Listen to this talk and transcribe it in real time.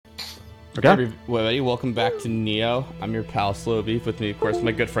Okay. Everybody, welcome back to Nioh. I'm your pal Slowbeef. With me, of course,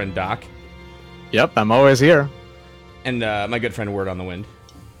 my good friend Doc. Yep, I'm always here. And my good friend Word on the Wind.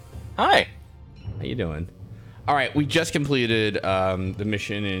 Hi. How you doing? All right, we just completed the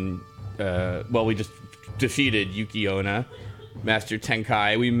mission in... we just defeated Yuki Onna, Master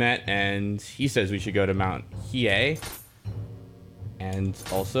Tenkai. We met, and he says we should go to Mount Hiei. And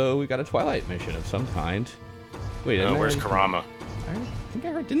also, we got a Twilight mission of some kind. Wait, where's Karama?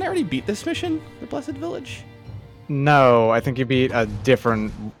 Didn't I already beat this mission? The Blessed Village? No, I think you beat a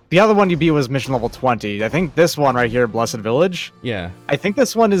different... The other one you beat was mission level 20. I think this one right here, Blessed Village. Yeah. I think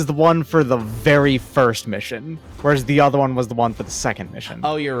this one is the one for the very first mission, whereas the other one was the one for the second mission.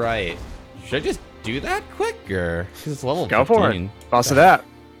 Oh, you're right. Should I just do that quick, or... Because it's level Go 15. for it. Boss of that.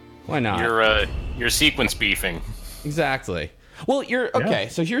 Why not? You're sequence beefing. Exactly. Well, okay,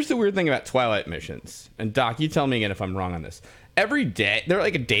 so here's the weird thing about Twilight missions. And Doc, you tell me again if I'm wrong on this. Every day, they're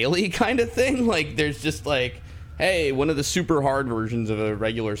like a daily kind of thing. Like, there's just like, hey, one of the super hard versions of a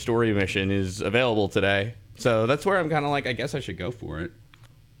regular story mission is available today. So that's where I'm kind of like, I guess I should go for it.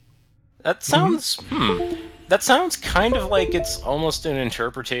 That sounds, That sounds kind of like it's almost an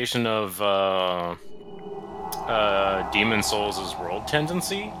interpretation of Demon Souls' world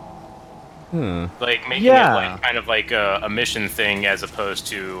tendency. Like making it like kind of like a mission thing as opposed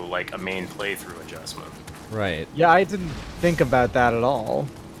to like a main playthrough adjustment. Right. Yeah, I didn't think about that at all.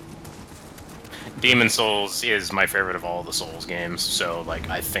 Demon Souls is my favorite of all the Souls games, so like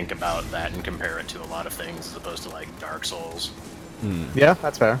I think about that and compare it to a lot of things as opposed to like Dark Souls. Yeah,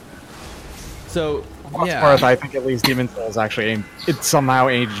 that's fair. So, yeah. Whereas I think at least Demon Souls actually, it somehow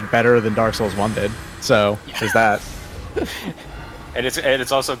aged better than Dark Souls 1 did. So, there's that. And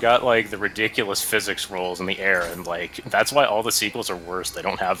it's also got like the ridiculous physics rolls in the air, and like that's why all the sequels are worse. They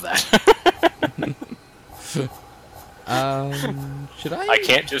don't have that. Should I? I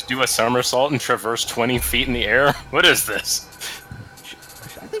can't just do a somersault and traverse 20 feet in the air. What is this?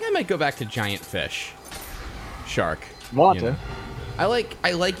 I think I might go back to giant fish, shark. Want to? I like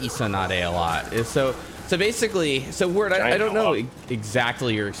Isanade a lot. So basically, Word, I don't know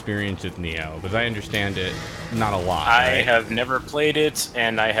exactly your experience with Nioh, but I understand it not a lot. I right? have never played it,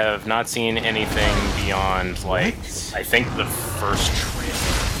 and I have not seen anything beyond, like, I think the first trailer.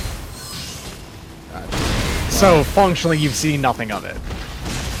 So, functionally, you've seen nothing of it.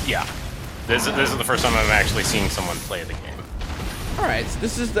 Yeah. This is the first time I'm actually seeing someone play the game. Alright, so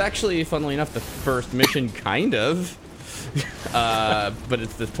this is actually, funnily enough, the first mission, kind of. But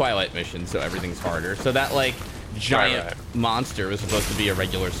it's the Twilight mission, so everything's harder. So that, like, giant monster was supposed to be a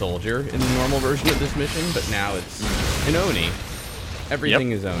regular soldier in the normal version of this mission, but now it's an Oni.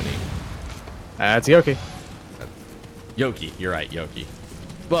 Everything is Oni. That's Yoki. Yoki, you're right, Yoki.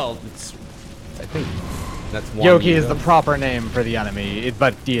 Well, I think that's one. Yoki is the proper name for the enemy,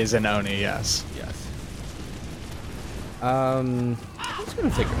 but he is an Oni, yes. Yes. I'm just gonna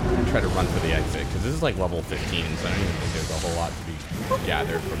try to run for the exit, because this is like level 15, so I don't even think there's a whole lot to be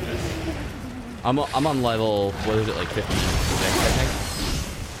gathered from this. I'm on level, what is it, like 56, I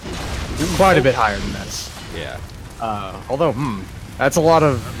think? Quite a bit higher than this. Yeah. Although, that's a lot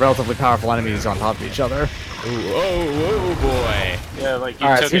of relatively powerful enemies on top of each other. Ooh, oh boy. Yeah, like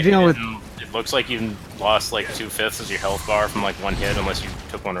Alright, so you're dealing with... It looks like you lost like 2/5 of your health bar from like one hit, unless you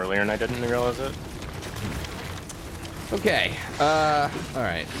took one earlier and I didn't realize it. Okay,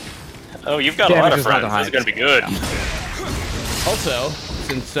 alright. Oh, you've got a lot of friends. This is gonna be good. Also,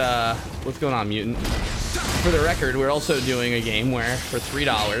 since, what's going on, Mutant? For the record, we're also doing a game where, for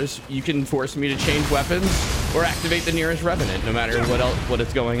 $3, you can force me to change weapons or activate the nearest Revenant, no matter what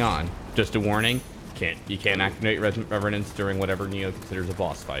is going on. Just a warning, you can't activate Revenants during whatever Nioh considers a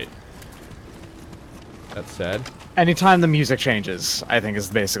boss fight. That said... Anytime the music changes, I think is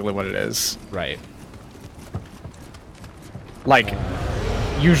basically what it is. Right. Like,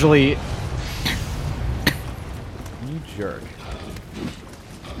 usually... You jerk.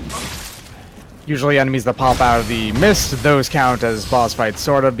 Usually enemies that pop out of the mist, those count as boss fights,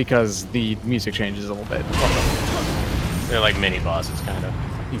 sort of, because the music changes a little bit. They're like mini bosses, kind of.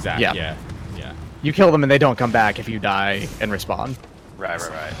 Exactly, yeah. You kill them and they don't come back if you die and respawn. Right.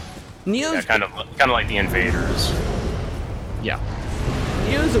 Nioh's Yeah, kind of like the Invaders. Yeah.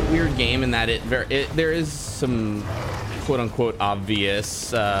 Nioh's a weird game in that there is some quote-unquote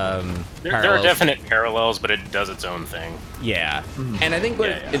obvious There are definite parallels, but it does its own thing. Yeah. And I think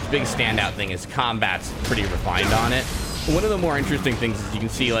its big standout thing is combat's pretty refined on it. One of the more interesting things is you can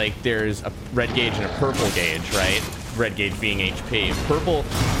see, like, there's a red gauge and a purple gauge, right? red gauge being HP. Purple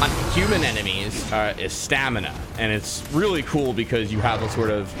on human enemies is stamina, and it's really cool because you have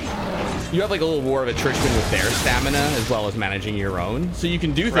like a little war of attrition with their stamina as well as managing your own. So you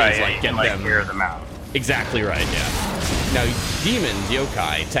can do things like get them, clear them out. Exactly right. Yeah. Now demons,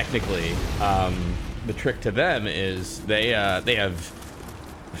 yokai, technically, the trick to them is they have.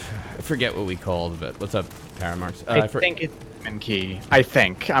 I forget what we called, but what's up, Paramarks? I think it's Demon Key.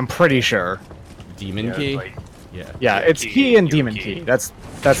 I'm pretty sure. Demon Key? Like, yeah, it's Key and Demon Key. That's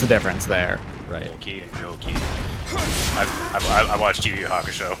the difference there. Right. Key and Joe Key. I watched Yu Yu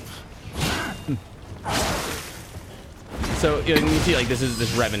Hakusho. So you see, like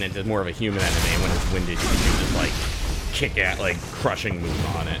this Revenant is more of a human enemy, and when it's winded, you can do this like kick at like crushing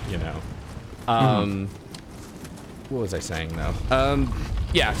move on it, you know. What was I saying though?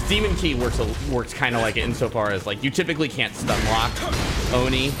 Yeah, Demon Key works kind of like it insofar as like you typically can't stun lock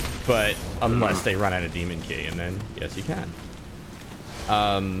Oni, but unless they run out of Demon Key, and then yes, you can.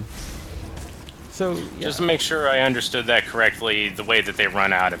 So yeah. Just to make sure I understood that correctly, the way that they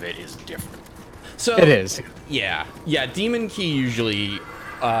run out of it is different. So it is. Yeah. Demon Key usually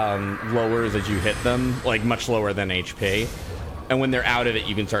lowers as you hit them, like much lower than HP. And when they're out of it,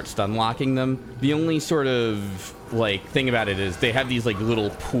 you can start stun locking them. The only sort of like thing about it is they have these like little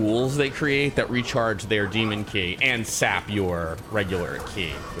pools they create that recharge their Demon Key and sap your regular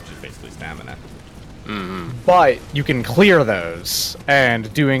key, which is basically stamina. But you can clear those,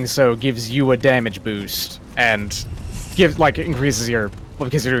 and doing so gives you a damage boost and increases your,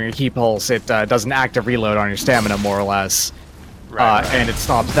 because you're doing a key pulse. It does an active reload on your stamina more or less. Right. And it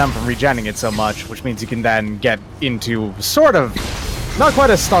stops them from regenning it so much, which means you can then get into sort of, not quite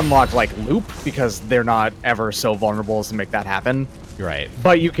a stun lock like loop, because they're not ever so vulnerable as to make that happen. Right.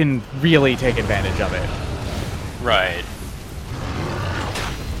 But you can really take advantage of it. Right.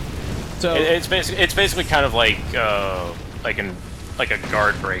 So It's basically kind of like a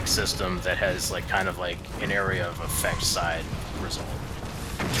guard break system that has like kind of like an area of effect side result.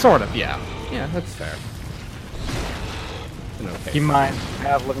 Sort of, yeah. yeah, that's fair. Okay. You might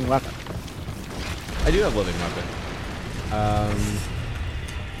have living weapon. I do have living weapon.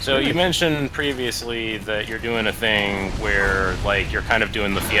 So you mentioned previously that you're doing a thing where like you're kind of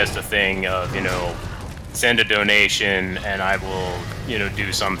doing the Fiesta thing of, you know, send a donation and I will, you know,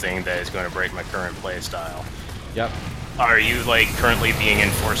 do something that is going to break my current play style. Yep. Are you like currently being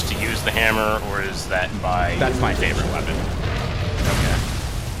enforced to use the hammer, or is that by? That's my favorite weapon. Okay.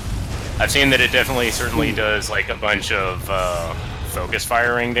 I've seen that it certainly does like a bunch of focus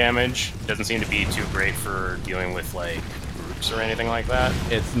firing damage. Doesn't seem to be too great for dealing with like groups or anything like that.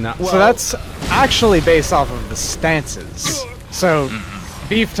 It's not. Well, So that's actually based off of the stances. So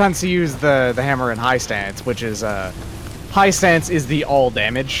Beef tends to use the hammer in high stance, which is high stance is the all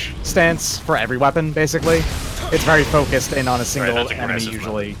damage stance for every weapon, basically. It's very focused in on a single that's enemy aggressive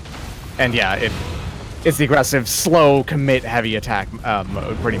usually. And yeah, it's the aggressive, slow, commit, heavy attack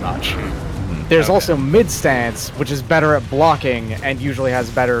mode, pretty much. There's also mid-stance, which is better at blocking and usually has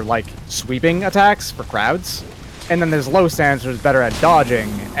better, like, sweeping attacks for crowds. And then there's low stance, which is better at dodging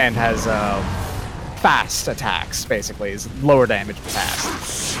and has fast attacks, basically. Is lower damage but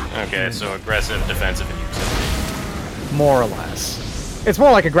fast. Okay, so aggressive, defensive, and utility. More or less. It's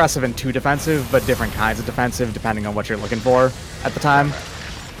more like aggressive and 2 defensive, but different kinds of defensive depending on what you're looking for at the time.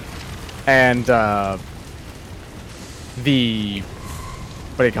 And, what do you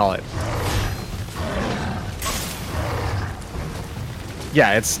call it?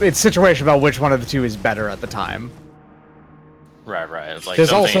 Yeah, it's situation about which one of the two is better at the time. Right. It's like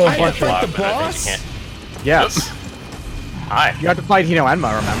There's also a bunch of- of the boss? Yes. Hi. You have to fight Hino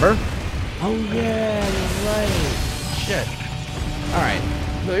Enma, remember? Oh yeah, you're right. Shit. Alright.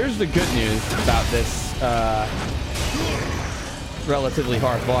 So here's the good news about this relatively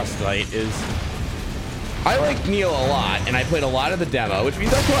hard boss fight is I like Nioh a lot, and I played a lot of the demo, which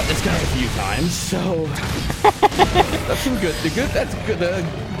means I've fought this guy a few times, so that's some good. That's good. The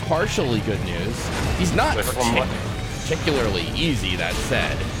partially good news. He's not particularly easy, that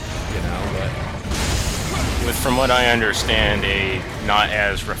said, you know, but From what I understand, a not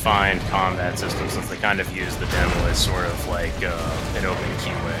as refined combat system, since they kind of use the demo as sort of like an open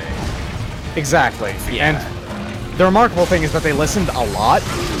QA. Exactly. Yeah. And the remarkable thing is that they listened a lot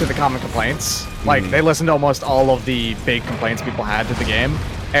to the common complaints. Like, they listened to almost all of the big complaints people had to the game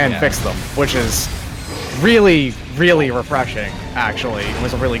and fixed them, which is really, really refreshing, actually. It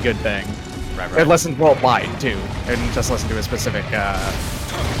was a really good thing. Right. It listened worldwide, too, and just listened to a specific,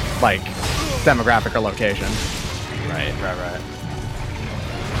 like, demographic or location. Right.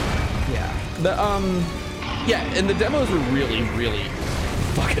 Yeah. And the demos were really, really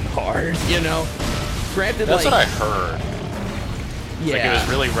fucking hard, you know? Granted, That's like, what I heard. yeah. Like, it was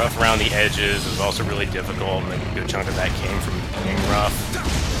really rough around the edges. It was also really difficult, and like, a good chunk of that came from being rough.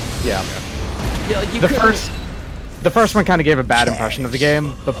 Yeah. Yeah, like you The first one kind of gave a bad impression of the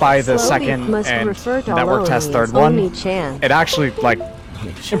game, but by the second and network test third one, it actually, like,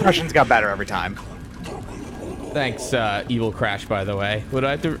 impressions got better every time. Thanks, Evil Crash, by the way. Who do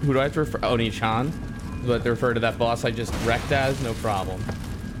I have to refer? Oni-chan? Do I have to refer to that boss I just wrecked as? No problem.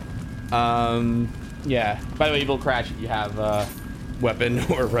 Yeah. By the way, Evil Crash, if you have weapon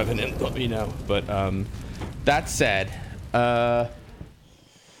or revenant, let me know. But that said, what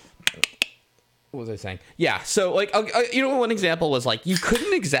was I saying? Yeah, so like, you know, one example was like you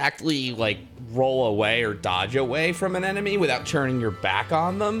couldn't exactly like roll away or dodge away from an enemy without turning your back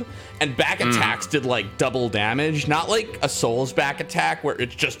on them, and back attacks did like double damage, not like a Souls back attack where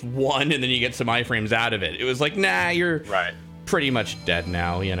it's just one and then you get some iframes out of it. It was like, nah, you're pretty much dead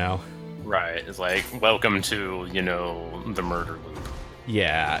now, you know? Right. It's like, welcome to, you know, the murder loop.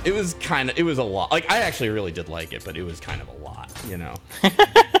 Yeah, it was a lot. Like, I actually really did like it, but it was kind of a lot, you know?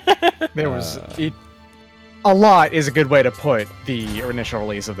 There was a lot is a good way to put the initial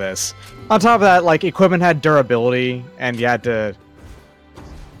release of this. On top of that, like, equipment had durability, and you had to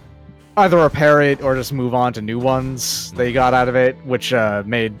either repair it or just move on to new ones that you got out of it, which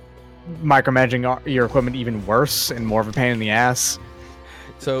made micromanaging your equipment even worse and more of a pain in the ass.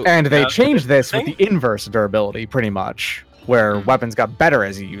 So, and they changed this with the inverse of durability, pretty much, where weapons got better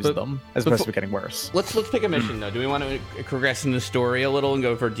as you used them, as opposed to getting worse. Let's pick a mission, though. Do we want to progress in the story a little and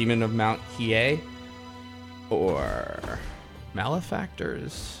go for Demon of Mount Hiei? Or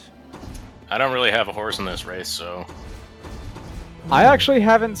Malefactors? I don't really have a horse in this race, so... I actually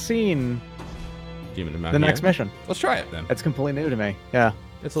haven't seen Demon of Mount the Hiei? next mission. Let's try it, then. It's completely new to me, yeah.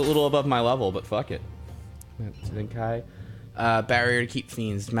 It's a little above my level, but fuck it. Zenkai. Barrier to keep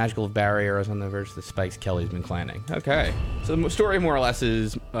fiends. Magical barrier is on the verge of the spikes Kelly's been planning. Okay. So the story more or less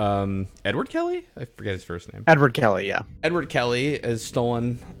is Edward Kelly? I forget his first name. Edward Kelly, yeah. Edward Kelly has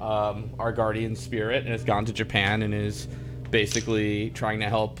stolen our guardian spirit and has gone to Japan and is basically trying to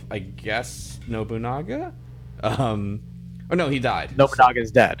help, I guess, Nobunaga? Oh no, he died.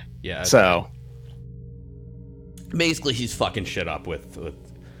 Nobunaga's dead. Yeah. So basically he's fucking shit up with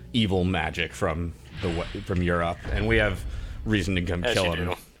evil magic from Europe, and we have reason to come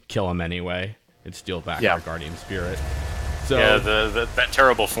kill him anyway and steal back our guardian spirit. So yeah, that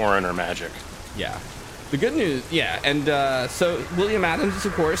terrible foreigner magic. Yeah. The good news, and so William Adams is,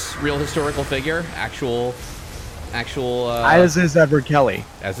 of course, real historical figure, actual as is Edward Kelly.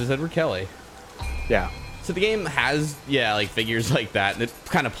 As is Edward Kelly. Yeah. So the game has like figures like that, and it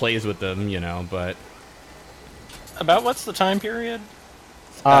kind of plays with them, you know, but about what's the time period?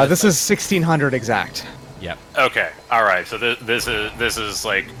 This is 1600 exact. Yep. Okay. All right. So this is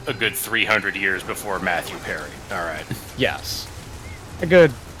like a good 300 years before Matthew Perry. All right. Yes. A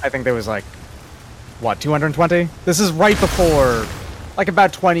good. I think there was like, what, 220? This is right before, like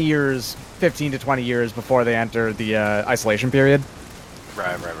about 20 years, 15 to 20 years before they enter the isolation period.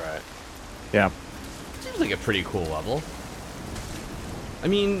 Right. Yeah. Seems like a pretty cool level. I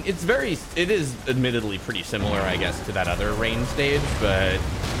mean, it is admittedly pretty similar, I guess, to that other rain stage, but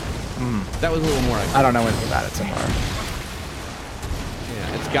that was a little more... I don't know anything about it so far.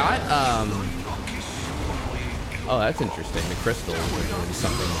 Yeah, it's got, oh, that's interesting. The crystals are doing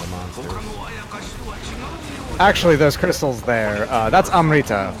something to the monsters. Actually, those crystals there, that's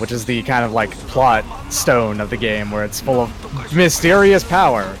Amrita, which is the kind of, like, plot stone of the game, where it's full of mysterious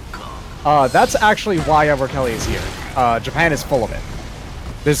power. That's actually why Edward Kelly is here. Japan is full of it.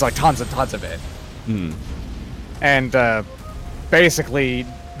 There's like tons and tons of it. And basically,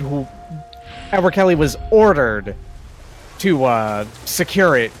 Edward Kelly was ordered to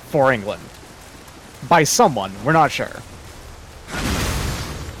secure it for England. By someone, we're not sure.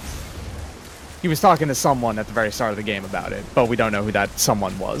 He was talking to someone at the very start of the game about it, but we don't know who that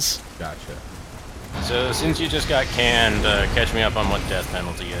someone was. Gotcha. So since you just got canned, catch me up on what death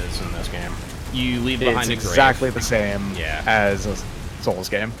penalty is in this game. You leave behind a grave. It's exactly the same as a Souls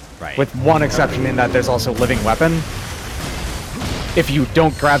game. Right. With one exception in that there's also living weapon. If you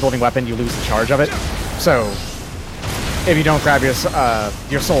don't grab the living weapon, you lose the charge of it. So, if you don't grab your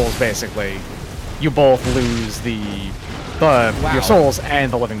souls, basically, you both lose your souls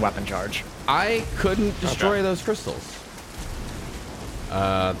and the living weapon charge. I couldn't destroy those crystals.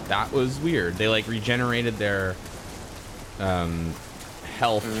 That was weird. They like regenerated their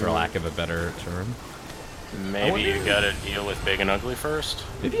health, for lack of a better term. Maybe you gotta deal with Big and Ugly first?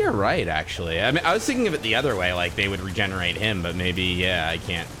 Maybe you're right, actually. I mean, I was thinking of it the other way, like they would regenerate him, but maybe, I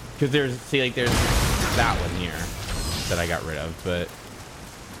can't. Because there's that one here that I got rid of, but...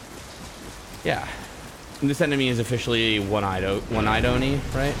 Yeah. This enemy is officially one-eyed Oni,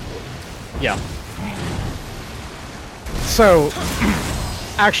 right? Yeah. So,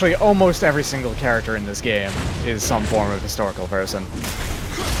 actually, almost every single character in this game is some form of historical person.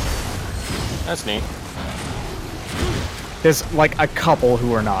 That's neat. There's, like, a couple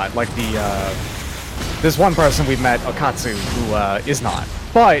who are not. Like, there's one person we've met, Okatsu, who, is not.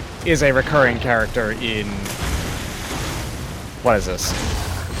 But is a recurring character in... What is this?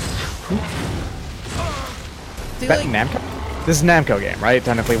 That Namco? This is a Namco game, right?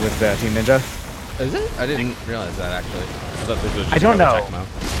 Technically with Team Ninja? Is it? I didn't realize that, actually. I thought this was just I don't know. Tecmo.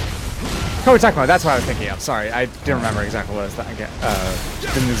 Koei Tecmo, that's what I was thinking of. Sorry, I didn't remember exactly what I was thinking.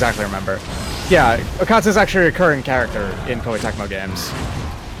 Didn't exactly remember. Yeah, Okatsu is actually a recurring character in Koei Tecmo games.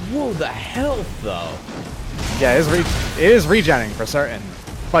 Whoa, the health, though. Yeah, it is regenning for certain,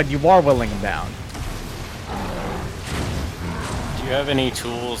 but you are whittling him down. Do you have any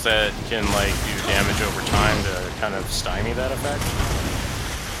tools that can, like, do damage over time to kind of stymie that effect?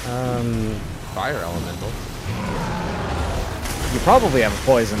 Fire elemental. You probably have a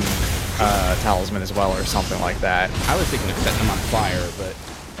poison talisman as well, or something like that. I was thinking of setting them on fire, but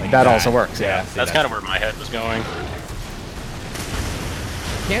like that also works. Yeah, that's kind of where my head was going.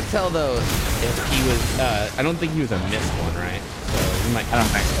 Can't tell though if he was. I don't think he was a missed one, right? So we might. I don't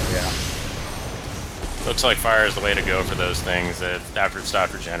think so. Yeah. Looks like fire is the way to go for those things. That after it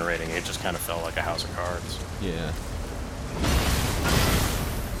stopped regenerating, it just kind of felt like a house of cards. Yeah.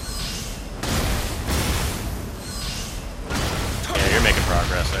 Yeah, you're making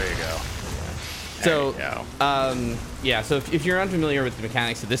progress. There you go. So, There you go. yeah. So if you're unfamiliar with the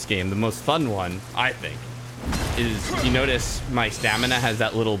mechanics of this game, the most fun one, I think, is you notice my stamina has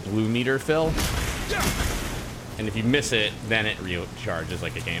that little blue meter fill. And if you miss it, then it recharges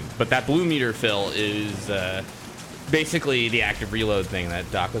like a game. But that blue meter fill is basically the active reload thing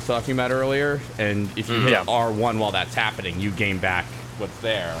that Doc was talking about earlier. And if you hit R1 while that's happening, you gain back what's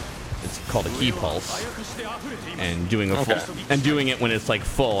there. It's called a key pulse. And doing doing it when it's like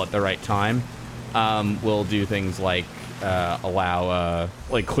full at the right time will do things like allow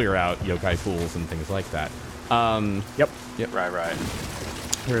like clear out yokai pools and things like that. Yep. Right.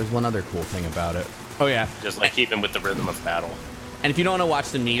 There's one other cool thing about it. Oh yeah. Just like keeping with the rhythm of battle. And if you don't want to watch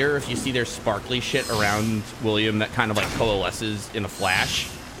the meter, if you see there's sparkly shit around William that kind of like coalesces in a flash,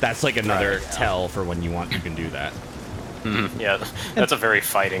 that's like another tell for when you can do that. Yeah, that's a very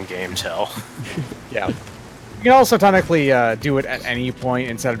fighting game tell. Yeah. You can also technically do it at any point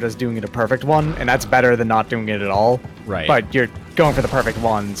instead of just doing it a perfect one, and that's better than not doing it at all. Right. But you're going for the perfect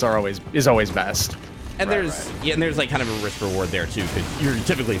ones is always best. And there's like kind of a risk reward there too, because you're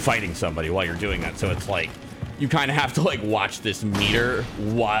typically fighting somebody while you're doing that, so it's like you kind of have to like watch this meter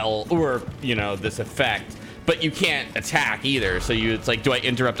or this effect, but you can't attack either. So it's like, do I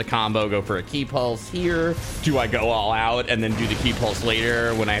interrupt a combo, go for a key pulse here? Do I go all out and then do the key pulse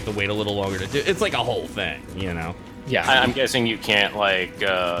later when I have to wait a little longer to do? It's like a whole thing, Yeah. I'm guessing you can't like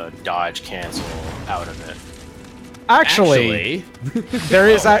dodge cancel out of it. Actually,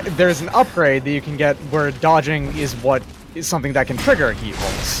 there's an upgrade that you can get where dodging is something that can trigger a key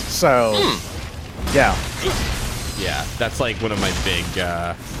pulse. So, yeah. Yeah, that's like one of my big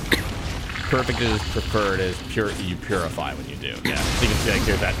perfect is preferred is you purify when you do. Yeah, so you can see like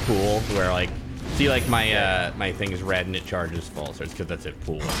there's that pool where like see like my thing is red and it charges full, so it's because that's a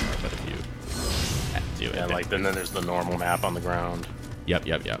pool. But if you do it, like then there's the normal map on the ground. Yep.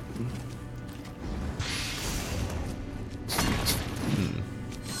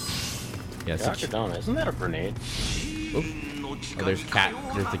 Yeah, Dr. Donna, isn't that a grenade? Oh, there's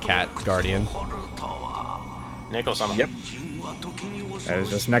the cat guardian. Neko-sama. Yep. That is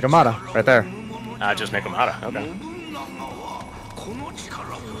just Nekomata right there. Just Nekomata. Okay.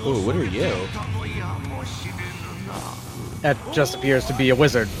 Ooh, what are you? That just appears to be a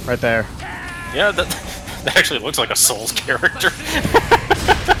wizard right there. Yeah, that actually looks like a Souls character.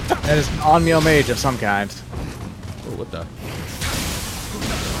 That is an Onmyo mage of some kind. Oh, what the?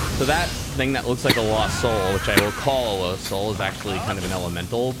 So that thing that looks like a lost soul, which I will call a lost soul, is actually kind of an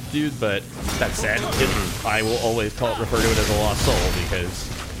elemental dude, but that said, I will always refer to it as a lost soul because...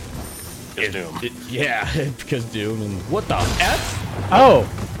 Doom. Because Doom and... What the F? Oh!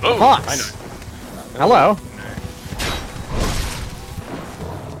 Fox! I know. Hello.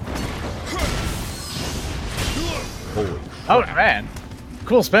 Holy Oh, man.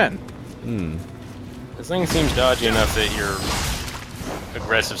 Cool spin. This thing seems dodgy enough that your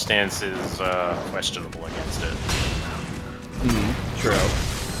aggressive stance is questionable against it. True.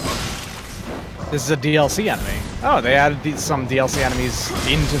 This is a DLC enemy. Oh, they added some DLC enemies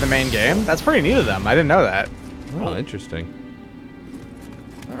into the main game? That's pretty neat of them. I didn't know that. Oh, interesting.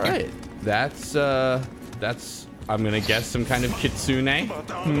 All right. That's That's I'm gonna guess some kind of kitsune.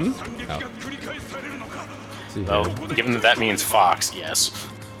 Oh. See Well, here. given that means fox, yes.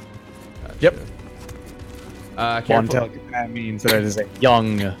 Yep. Careful. One-tail that means that it is a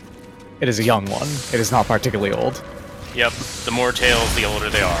young one. It is not particularly old. Yep, the more tails, the older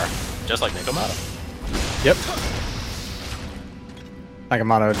they are. Just like Nekomata. Yep.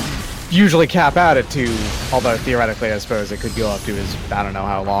 Nagamata usually cap out at 2, although theoretically I suppose it could go up to I don't know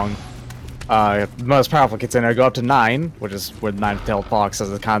how long. The most powerful kitsune go up to 9, which is where the 9-tailed fox as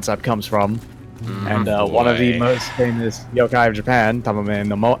the concept comes from. And one of the most famous yokai of Japan, Tamamo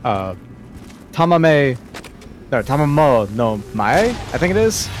no Mae, I think it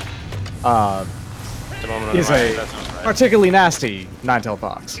is a particularly nasty 9-tailed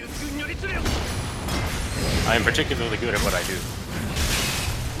fox. I am particularly good at what I do.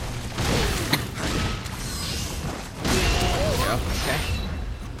 Okay.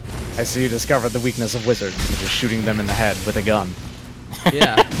 I see you discovered the weakness of wizards, which is shooting them in the head with a gun.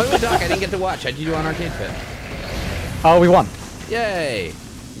 Yeah. By the way, Doc, I didn't get to watch. How'd you do on Arcade Pit? Oh, we won. Yay!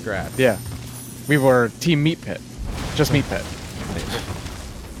 Congrats. Yeah. We were Team Meat Pit. Just Meat Pit.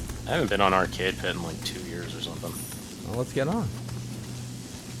 I haven't been on Arcade Pit in like 2 years or something. Well, let's get on.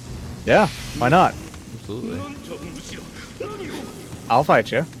 Yeah, why not? Absolutely. I'll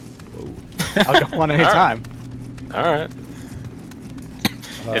fight you. I'll go on any time. Alright.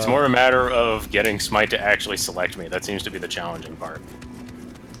 It's more a matter of getting Smite to actually select me. That seems to be the challenging part.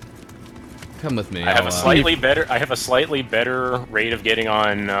 Come with me. I have a slightly better rate of getting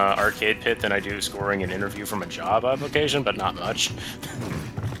on Arcade Pit than I do scoring an interview from a job application, but not much.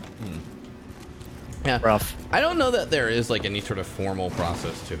 Yeah. Rough. I don't know that there is like any sort of formal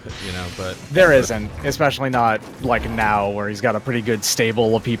process to it, you know, but There isn't, especially not like now where he's got a pretty good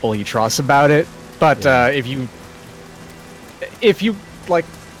stable of people he trusts about it. But if you like,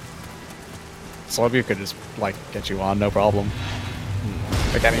 Slowbeef could just like get you on, no problem.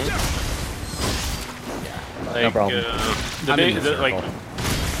 Like any. Like, No problem.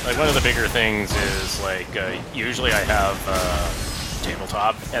 Like one of the bigger things is like usually I have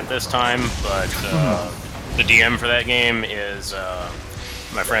tabletop at this time, but the DM for that game is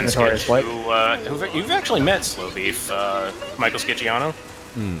my friend Sketch, who you've actually met, Slowbeef, Michael Sketchiano.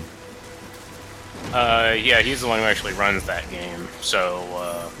 Yeah, he's the one who actually runs that game.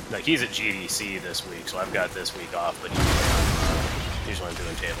 So like he's at GDC this week, so I've got this week off, but usually I'm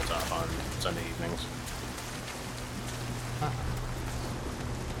doing tabletop on Sunday evenings.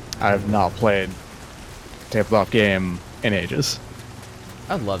 I have not played tabletop game in ages.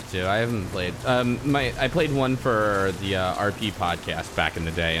 I'd love to. I haven't played. I played one for the RP podcast back in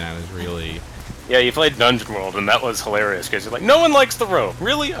the day, and I was really. Yeah, you played Dungeon World, and that was hilarious because you're like, no one likes the rope.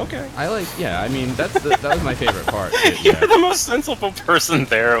 Really? Okay. Yeah. I mean, that was my favorite part. You're the most sensible person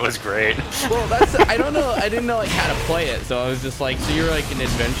there. It was great. Well, I don't know. I didn't know like how to play it, so I was just like, so you're like an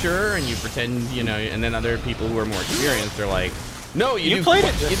adventurer, and you pretend, you know, and then other people who are more experienced are like, no, you do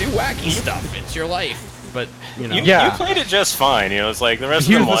wacky stuff. It's your life. But you know, you played it just fine. You know, it's like the rest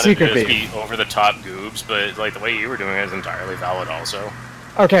of them wanted to just be over the top goobs, but like the way you were doing it is entirely valid, also.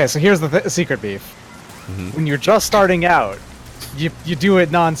 Okay, so here's the secret beef. When you're just starting out, you do it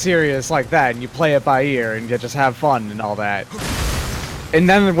non-serious like that, and you play it by ear, and you just have fun and all that. And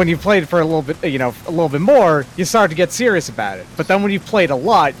then when you played for a little bit, you know, a little bit more, you start to get serious about it. But then when you played a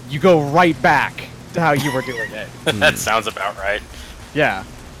lot, you go right back to how you were doing it. That sounds about right. Yeah.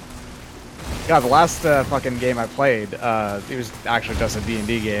 God, the last fucking game I played, it was actually just a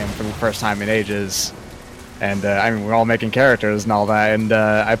D&D game for the first time in ages. And, I mean, we're all making characters and all that, and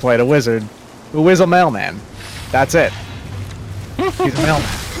I played a wizard who is a mailman. That's it. He's a mailman.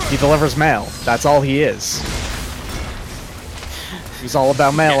 He delivers mail. That's all he is. He's all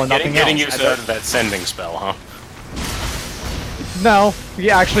about mail and nothing else. Getting used to that sending spell, huh? No,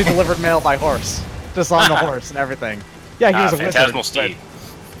 he actually delivered mail by horse. Just on the horse and everything. Yeah, he was a wizard. Phantasmal steed.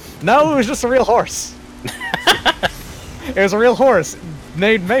 No, it was just a real horse. It was a real horse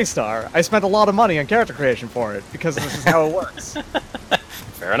named Maystar. I spent a lot of money on character creation for it because this is how it works.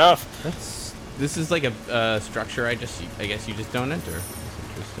 Fair enough. This is like a structure. I guess you just don't enter. That's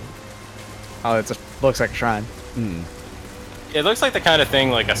interesting. Oh, it looks like a shrine. It looks like the kind of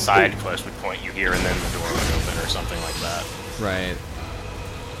thing like a side quest would point you here and then the door would open or something like that. Right.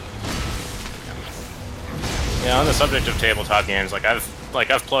 Yeah, on the subject of tabletop games, I've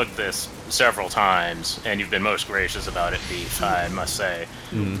plugged this several times, and you've been most gracious about it, Beef, I must say.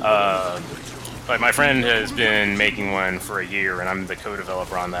 Like my friend has been making one for a year, and I'm the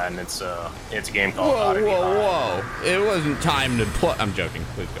co-developer on that, and it's a game called Oddity. Whoa! It wasn't time to plug. I'm joking.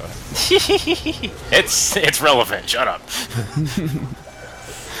 Please go ahead. It's relevant. Shut up.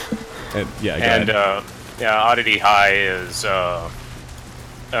 Yeah. Yeah, Oddity High is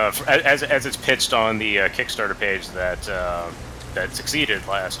as it's pitched on the Kickstarter page that that succeeded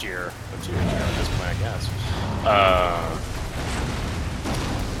last year, 2 years ago at this point, I guess.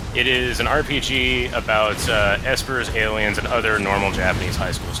 It is an RPG about espers, aliens, and other normal Japanese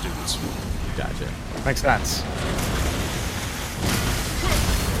high school students. Gotcha. Makes sense.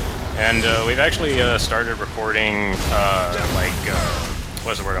 And we've actually started recording,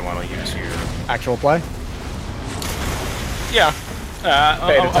 what's the word I want to use here? Actual play? Yeah. Beta I'll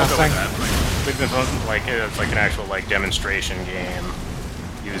go with testing. that. We've been it's like an actual demonstration game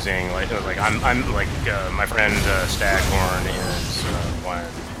using I'm my friend Staghorn is one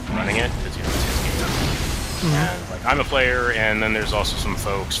running it because it's his game. And I'm a player, and then there's also some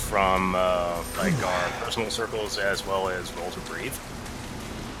folks from our personal circles as well as Roll to Breathe.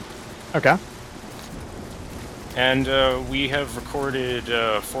 Okay. And we have recorded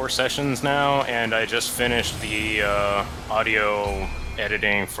 4 sessions now, and I just finished the audio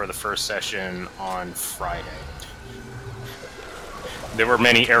editing for the first session on Friday. There were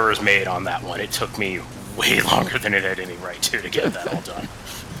many errors made on that one. It took me way longer than it had any right to get that all done.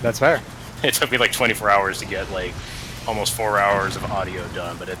 That's fair. It took me 24 hours to get almost 4 hours of audio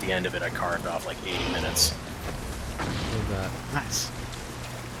done, but at the end of it I carved off 80 minutes. Nice.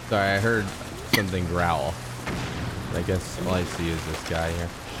 Sorry, I heard something growl. I guess all I see is this guy here.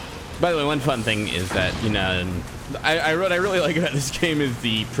 By the way, one fun thing is that, what I really like about this game is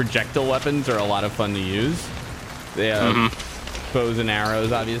the projectile weapons are a lot of fun to use. They have bows and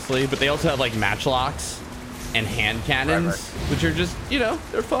arrows, obviously, but they also have matchlocks and hand cannons, which are just,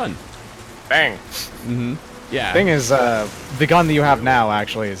 they're fun. Bang! Yeah. Thing is, the gun that you have now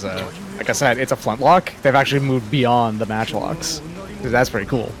actually is, like I said, it's a flintlock. They've actually moved beyond the matchlocks. That's pretty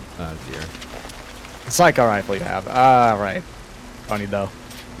cool. Oh, dear. Psycho rifle you have. Ah, right. Funny though.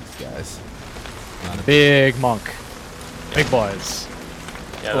 These guys. Big monk. Big boys.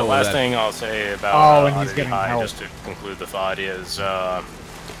 Yeah, the last thing I'll say about and he's Oddity getting High, help. just to conclude the thought, is I'm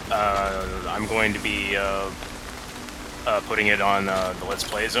going to be putting it on the Let's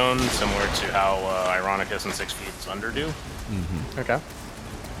Play zone, similar to how Ironicus and 6 Feet Under do. Okay.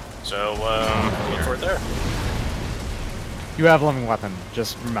 So, look for it there. You have living weapon.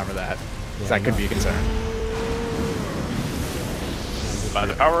 Just remember that. 'Cause that could be a concern. By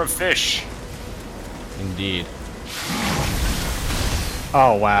the power of fish. Indeed.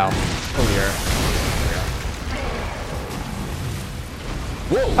 Oh, wow. Clear.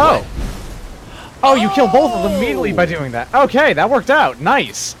 Whoa! Oh! Oh, you killed both of them immediately by doing that. Okay, that worked out.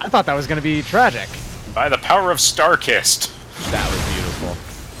 Nice. I thought that was going to be tragic. By the power of Starkist. That was beautiful.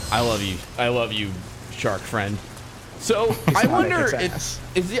 I love you. I love you, shark friend. So, I wonder,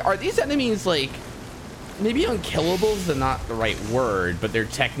 are these enemies, maybe unkillable is not the right word, but they're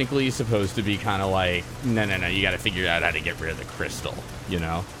technically supposed to be kind of no, you got to figure out how to get rid of the crystal,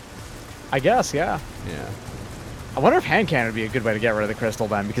 I guess, yeah. Yeah. I wonder if hand cannon would be a good way to get rid of the crystal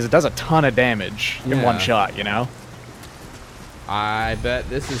then, because it does a ton of damage in one shot, I bet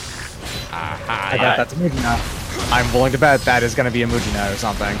this is... I bet that's a Mujina. I'm willing to bet that is going to be a Mujina or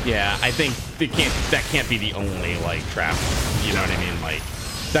something. Yeah, I think that can't be the only, trap, you know what I mean?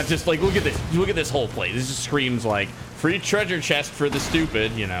 That's just, look at this whole play. This just screams, free treasure chest for the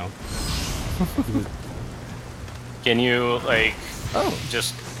stupid, Can you,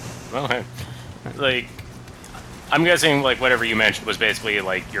 I'm guessing, whatever you mentioned was basically,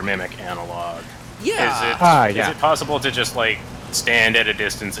 your mimic analog. Yeah. Is it possible to just, stand at a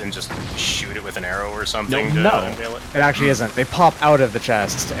distance and just shoot it with an arrow or something to unveil it? It actually isn't. They pop out of the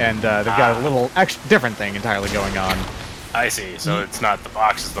chest, and they've got a little different thing entirely going on. I see. So it's not the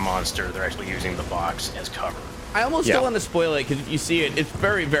box is the monster. They're actually using the box as cover. I almost don't want to spoil it, because if you see it, it's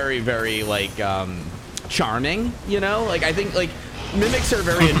very, very, very, charming, I think, mimics are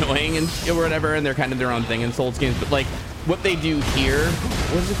very annoying and or whatever, and they're kind of their own thing in Souls games, but, what they do here,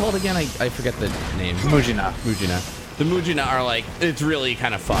 what is it called again? I forget the name. Mujina. The Mujina are, it's really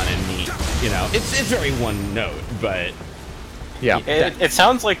kind of fun and neat, It's very one note, but... Yeah. It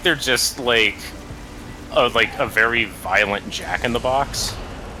sounds like they're just, a very violent jack-in-the-box.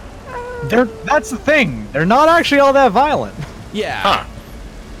 That's the thing. They're not actually all that violent. Yeah. Huh.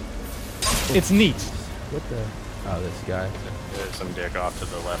 It's neat. What the... Oh, this guy. There's some dick off to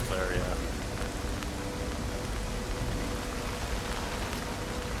the left there, yeah.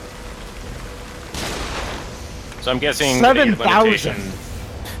 So I'm guessing 7,000.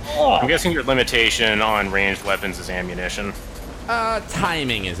 I'm guessing your limitation on ranged weapons is ammunition.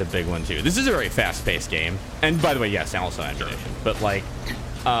 Timing is a big one too. This is a very fast-paced game, and by the way, yes, also ammunition. But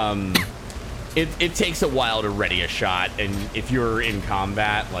it takes a while to ready a shot, and if you're in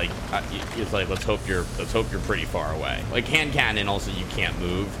combat, like it's like let's hope you're pretty far away. Like hand cannon, also you can't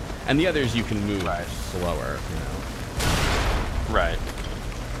move, and the others you can move slower. You know. Right.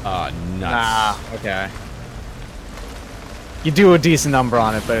 Nuts. Ah, okay. You do a decent number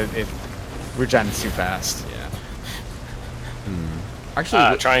on it, but it regens too fast. Yeah.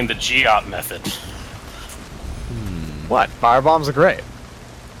 Actually, trying the G-op method. What? Firebombs are great.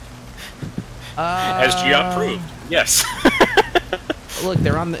 As G-op proved, yes. Look,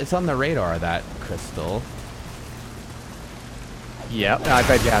 it's on the radar, that crystal. Yep. I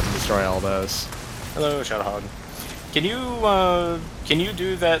bet you have to destroy all those. Hello, Shadowhog. Can you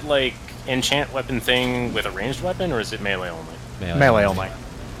do that like enchant weapon thing with a ranged weapon, or is it melee only? Melee only.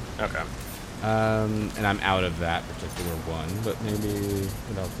 Okay. And I'm out of that particular one, but maybe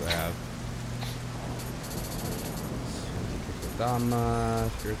what else do I have? Dama,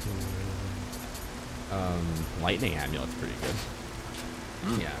 lightning amulet's pretty good.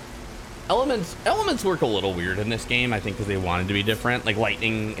 Yeah. Elements work a little weird in this game, I think, because they wanted to be different. Like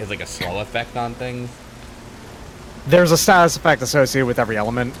lightning is like a slow effect on things. There's a status effect associated with every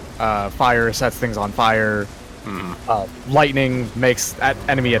element. Fire sets things on fire. Lightning makes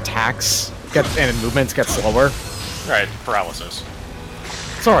enemy attacks and movements get slower. Right, paralysis.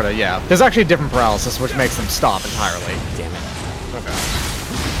 Sorta, yeah. There's actually a different paralysis which makes them stop entirely. Damn it. Okay.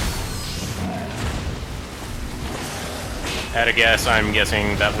 At a guess, I'm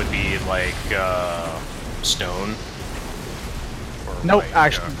guessing that would be like stone. Or Nope, like,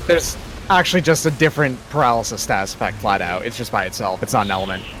 actually, there's actually just a different paralysis status effect flat out. It's just by itself. It's not an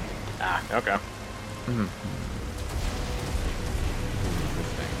element. Okay.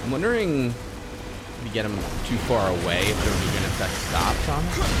 I'm wondering if you get him too far away, if the regen effect stops on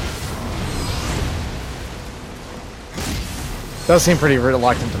it. Does seem pretty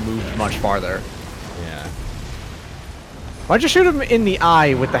reluctant to move much farther. Yeah. Why'd you shoot him in the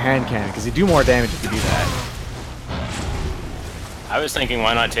eye with the hand cannon? Because you do more damage if you do that. I was thinking,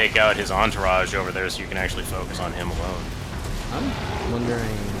 why not take out his entourage over there so you can actually focus on him alone? I'm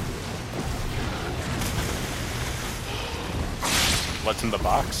wondering... What's in the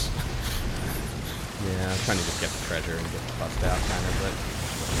box? Yeah, I'm trying to just get the treasure and get the bust out, kind of, but...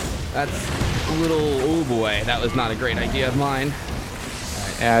 That's a little... Oh boy, that was not a great idea of mine.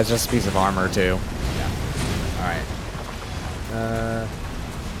 Right. Yeah, it's just a piece of armor, too. Yeah. Alright.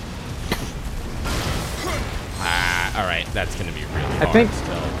 Alright, that's gonna be really hard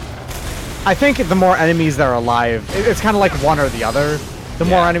still. I think the more enemies that are alive, it's kind of like one or the other. The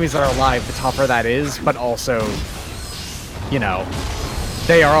more enemies that are alive, the tougher that is, but also, you know,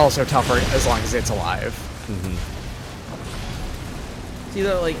 they are also tougher as long as it's alive. See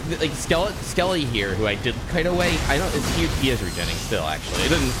though, like Skelly here, who I did kite away, I don't. He is regenning still. Actually,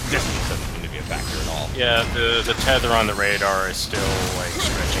 distance doesn't seem to be a factor at all. Yeah, the tether on the radar is still like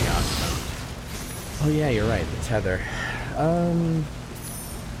stretching out to them. Oh yeah, you're right. The tether.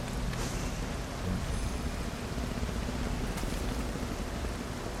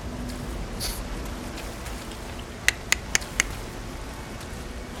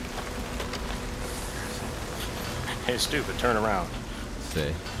 Hey, stupid, turn around. Let's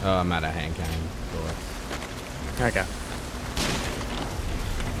see. Oh, I'm out of hand cannon. Okay.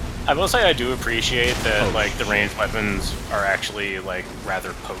 I will say I do appreciate that, like, the ranged weapons are actually, like,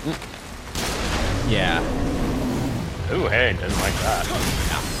 rather potent. Yeah. Ooh, hey, didn't like that.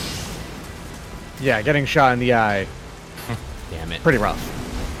 Yeah, getting shot in the eye. Damn it. Pretty rough.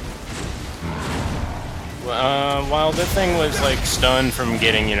 While the thing was, like, stunned from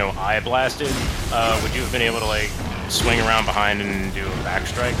getting, you know, eye blasted, would you have been able to, like, swing around behind and do a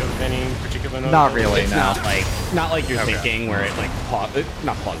backstrike of any particular note? Not really, It's no. not like you're thinking where it like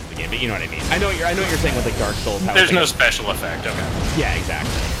not pauses the game, but you know what I mean. I know what you're saying with like Dark Souls. How There's no like, special effect. Okay. yeah,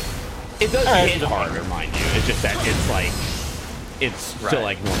 exactly. It does hit harder, mind you. It's just that it's like it's still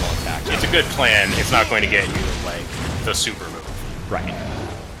like normal attack. It's a good plan. It's not going to get you like the super move. Right.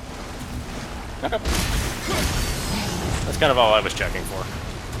 Okay. That's kind of all I was checking for.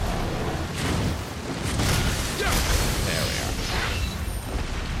 There we are.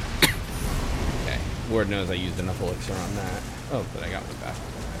 Okay. Lord knows I used enough elixir on that. Oh, but I got one back.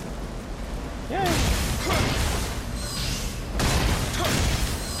 Yeah.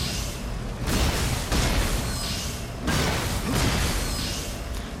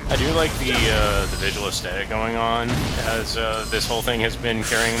 I do like the visual aesthetic going on as this whole thing has been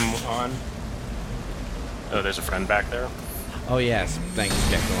carrying on. Oh, there's a friend back there. Oh yes, thanks,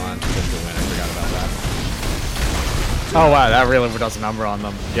 Gecko on. I forgot about that. Oh wow, that really does a number on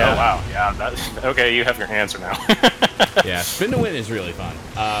them. Yeah. Oh wow, yeah. Okay, you have your answer now. Yeah, spin to win is really fun.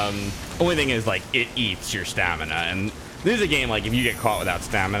 Only thing is, like, it eats your stamina, and this is a game, like, if you get caught without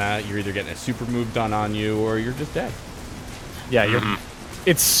stamina, you're either getting a super move done on you, or you're just dead. Yeah,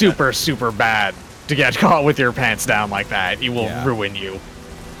 it's super, super bad to get caught with your pants down like that. It will ruin you.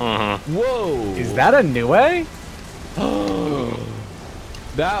 Whoa! Is that a Nioh?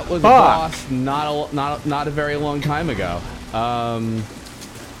 That was a boss not a very long time ago.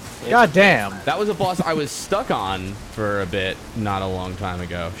 God damn. That was a boss I was stuck on for a bit not a long time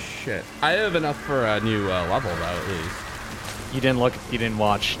ago. Shit. I have enough for a new level, though, at least. You didn't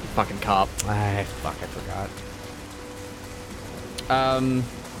watch fucking Cop. I forgot.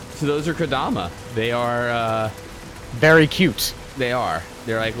 So those are Kodama. They are, very cute. They are.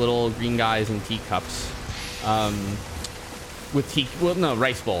 They're like little green guys in teacups. With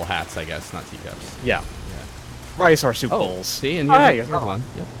rice bowl hats, I guess, not teacups. Yeah. Rice or soup bowls. See, and here's one.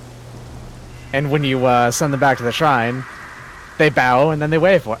 Yep. And when you send them back to the shrine, they bow and then they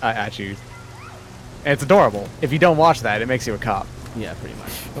wave at you. And it's adorable. If you don't watch that, it makes you a cop. Yeah, pretty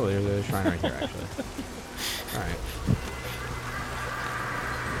much. Oh, there's a shrine right here, actually. Alright.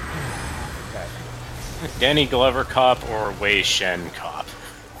 Okay. Danny Glover cop or Wei Shen cop?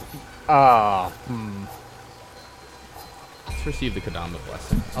 Let's receive the Kodama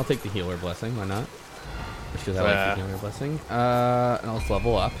blessing. I'll take the healer blessing, why not? Because I like the healer blessing. And let's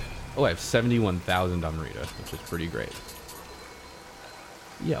level up. Oh, I have 71,000 on Rita, which is pretty great.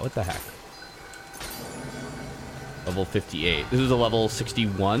 Yeah, what the heck? Level 58. This is a level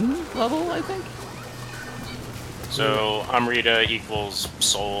 61 level, I think? So, Amrita equals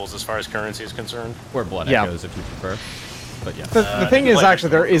souls as far as currency is concerned? Or blood echoes, if you prefer. But yeah. The thing is, actually,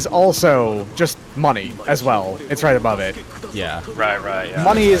 there is also just money as well. It's right above it. Yeah. Right, yeah.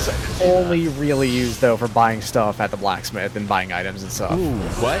 Money is only really used, though, for buying stuff at the blacksmith and buying items and stuff. Ooh,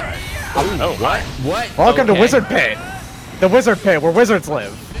 what? Oh, what? What? Welcome to Wizard Pit. The Wizard Pit, where wizards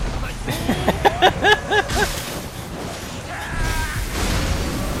live.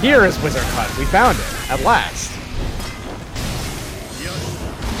 Here is Wizard Hut. We found it, at last.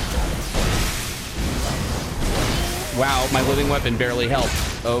 Wow, my living weapon barely helped.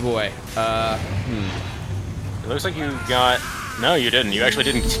 Oh boy. It looks like you got... No, you didn't. You actually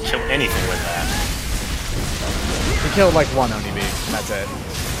didn't kill anything with that. We killed like one Oni bee, and that's it.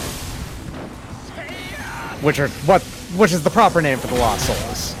 Which is the proper name for the Lost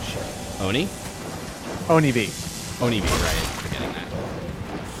Souls. Oni? Oni bee. Oni bee, right. Forgetting that.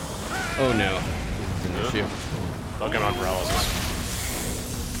 Oh no. This is an issue. Fucking on paralysis.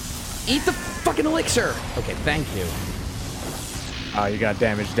 Eat the fucking elixir! Okay, thank you. You got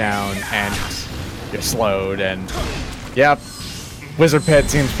damage down, and you're slowed, and... Yep. Wizard Pit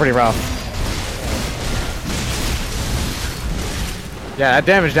seems pretty rough. Yeah, that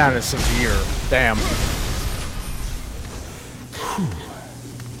damage down is severe. Damn.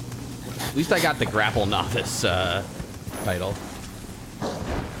 At least I got the grapple novice title.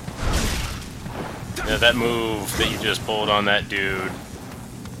 Yeah, that move that you just pulled on that dude,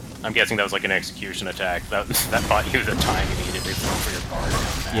 I'm guessing that was like an execution attack. That bought you the time you needed to throw for your card.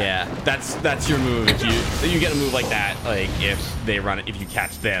 Yeah, that's your move. If you get a move like that, like if you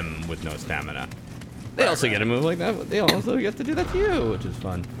catch them with no stamina. They also get a move like that, but they also get to do that to you, which is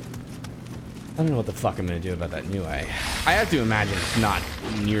fun. I don't know what the fuck I'm gonna do about that Nioh. I have to imagine it's not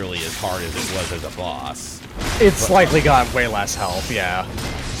nearly as hard as it was as a boss. It's likely got way less health, yeah.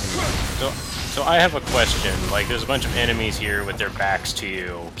 So I have a question. Like, there's a bunch of enemies here with their backs to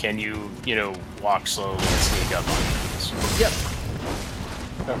you. Can you, walk slowly and sneak up on these? Yep.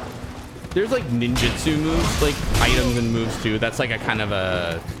 There's like ninjutsu moves, like items and moves too. That's like a kind of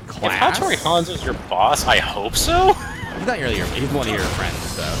a class. If Hattori Hanzo's your boss, I hope so. He's not really he's one of your friends,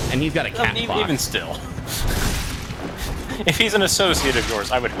 so. And he's got a cat clock. Even still. If he's an associate of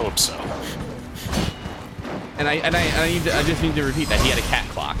yours, I would hope so. And I just need to repeat that he had a cat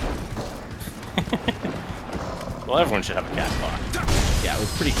clock. Well, everyone should have a cat clock. Yeah, it was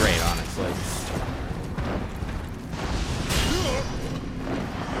pretty great, honestly.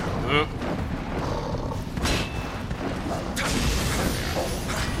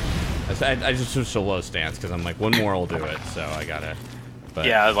 I just switched to low stance because I'm like, one more will do it, so I gotta. But.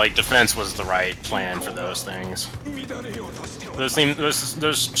 Yeah, like defense was the right plan for those things.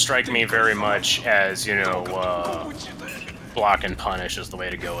 Those strike me very much as block and punish is the way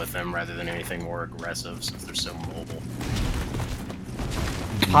to go with them rather than anything more aggressive since they're so mobile.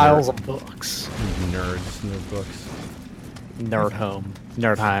 Piles of books. Nerd books. Nerd home.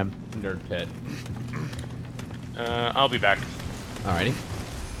 Nerdheim. Nerd pit. I'll be back. Alrighty.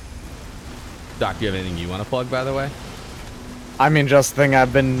 Doc, do you have anything you want to plug, by the way? I mean, just the thing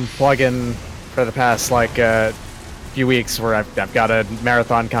I've been plugging for the past, like, few weeks, where I've got a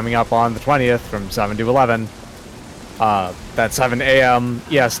marathon coming up on the 20th from 7 to 11. That's 7 a.m.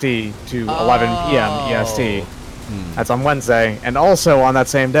 EST to 11 p.m. EST. That's on Wednesday. And also on that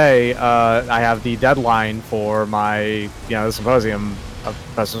same day, I have the deadline for my, the symposium of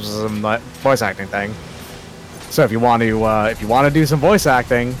professionalism voice acting thing. So if you want to do some voice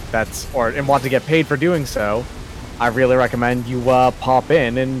acting, and want to get paid for doing so, I really recommend you pop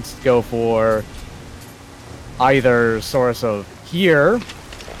in and go for either source of here,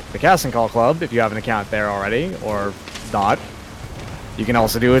 the Casting Call Club, if you have an account there already, or not. You can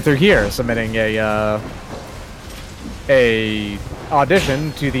also do it through here, submitting a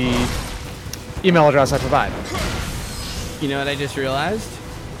audition to the email address I provide. You know what I just realized?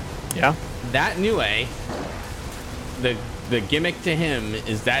 Yeah? That Nioh, the gimmick to him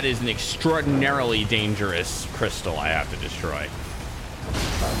is that is an extraordinarily dangerous crystal I have to destroy.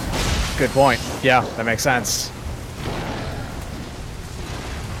 Good point. Yeah, that makes sense.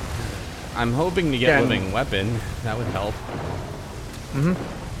 I'm hoping to get living weapon. That would help. Mm-hmm.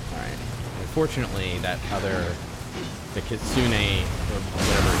 Alright. Unfortunately, that the Kitsune, or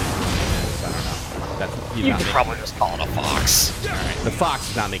whatever his name is, I don't know. You could probably just call it a fox. Alright, the fox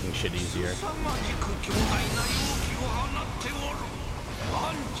is not making shit easier.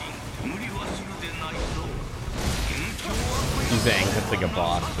 He's saying it's like a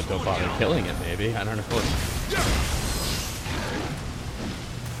boss, but don't bother killing it, maybe. I don't know.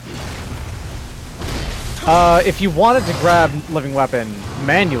 If you wanted to grab living weapon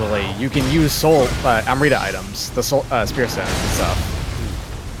manually, you can use soul Amrita items, the soul spear stones and stuff.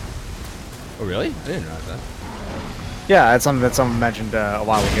 Oh really? I didn't realize that. Yeah, that's something that someone mentioned a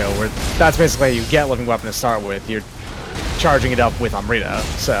while ago, where that's basically how you get living weapon to start with. You're charging it up with Amrita,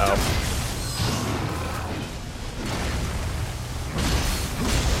 so.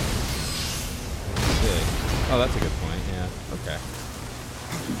 Oh, that's a good point. Yeah. Okay.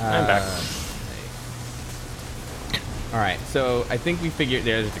 I'm back. All right. So I think we figured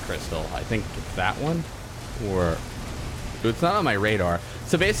there's the crystal. I think it's that one, or it's not on my radar.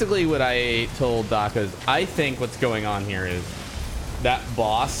 So basically, what I told Doc is, I think what's going on here is that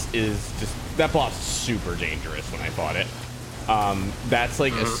boss is super dangerous. When I fought it, that's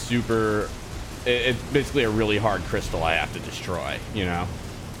like a super. It's basically a really hard crystal I have to destroy. You know.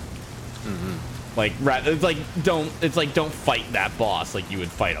 Mm-hmm. Like, it's like don't fight that boss like you would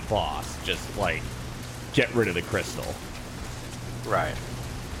fight a boss. Just like get rid of the crystal. Right.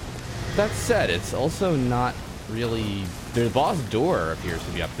 That said, it's also not really. The boss door appears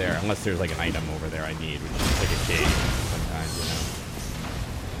to be up there, unless there's like an item over there I need, which is like a cave sometimes, you know.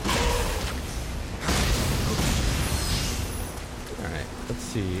 All right, let's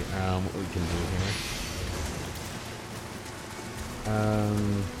see what we can do here.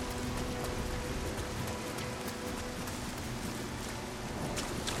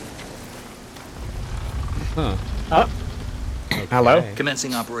 Huh. Okay. Hello?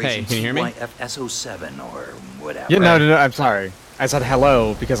 Commencing operations. Hey, can you hear me? YFSO7 or whatever. Yeah, no, I'm sorry. I said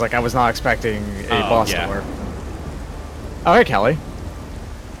hello because like I was not expecting a boss door. Oh, hey, Kelly.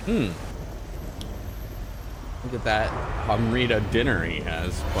 Look at that Amrita dinner he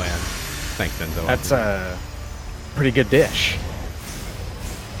has planned. Thanks, Denzo. That's a pretty good dish.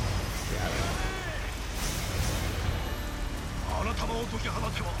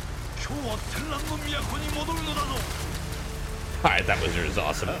 Alright, that wizard is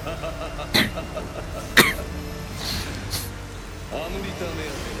awesome.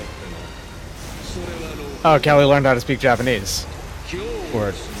 Oh, Kelly learned how to speak Japanese.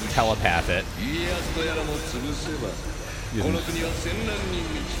 Or telepath it.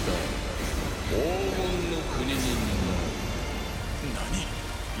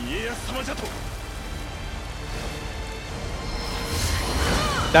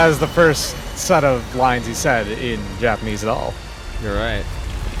 That was the first set of lines he said in Japanese at all. You're right.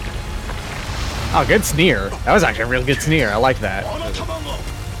 Oh, good sneer. That was actually a real good sneer. I like that. Got a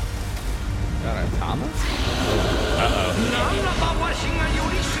Thomas? Uh-oh.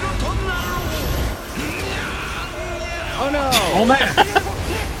 Oh no! Oh man!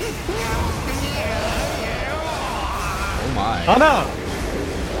 Oh my. Oh no!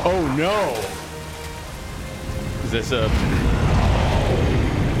 Oh no! Is this a...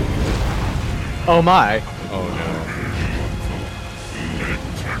 Oh my! Oh no.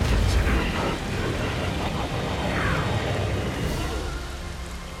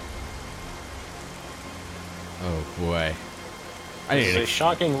 Oh boy. I need It's a to...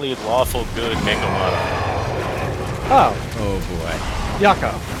 shockingly lawful good Megamon. Oh, Oh boy. Yako.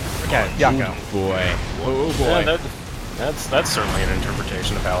 Okay, Yako. Oh boy. Oh boy. Yeah, That's certainly an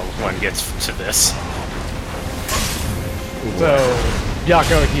interpretation of how one gets to this. So,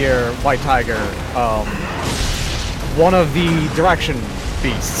 Yako here, White Tiger, one of the direction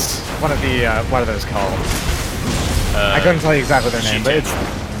beasts. What are those called? I couldn't tell you exactly their name, but it's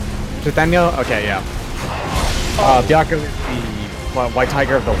Chitenyo? Okay, yeah. Byakko is the White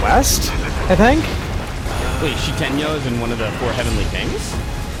Tiger of the West, I think? Wait, Shitenyo is in one of the 4 Heavenly Kings?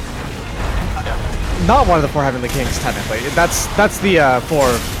 Not one of the 4 Heavenly Kings, technically. That's the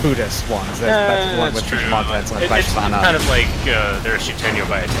 4 Buddhist ones. That's the one with Mantra and It's kind of like there's Shitenyo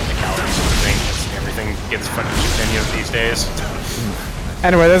by a technicality sort of thing. Everything gets fucking Shitenyo these days.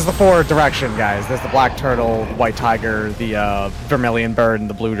 Anyway, there's the 4 direction guys. There's the Black Turtle, the White Tiger, the Vermilion Bird, and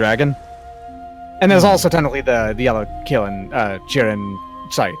the Blue Dragon. And there's also technically the Yellow Chilin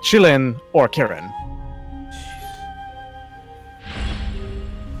or Kirin.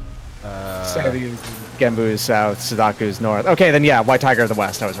 Genbu is south, Sudaku is north. Okay, then yeah, White Tiger of the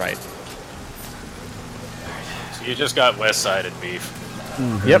west, I was right. So you just got west-sided beef.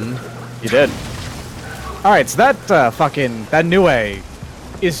 Mm-hmm. Yep, you did. Alright, so that that Nioh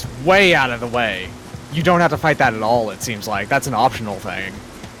is way out of the way. You don't have to fight that at all, it seems like. That's an optional thing.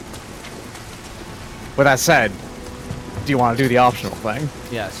 With that said, do you want to do the optional thing?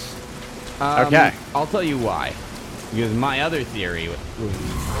 Yes. Okay. I'll tell you why. Because my other theory was...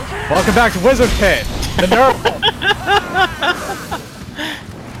 Welcome back to Wizard Pit! The nerf!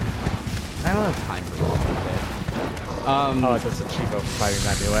 I don't have time for Wizard Pit. Oh, it's a Chivo for fighting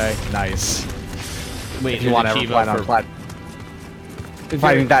that Nioh. Nice. Wait, If you want to ever fight on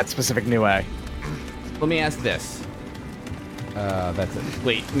fighting that specific Nioh. Let me ask this. That's it.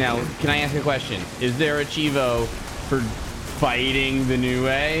 Wait, now, can I ask a question? Is there a Chivo for fighting the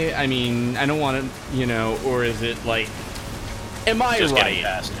Nioh? I mean, I don't want to, or is it like... Am I Just right? getting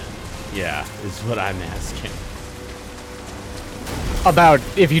past it. Yeah, is what I'm asking. About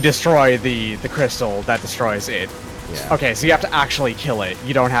if you destroy the crystal that destroys it. Yeah. Okay, so you have to actually kill it.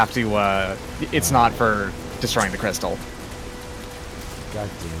 You don't have to, it's not for destroying the crystal. God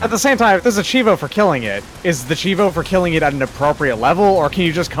damn. At the same time, if there's a Chivo for killing it, is the Chivo for killing it at an appropriate level, or can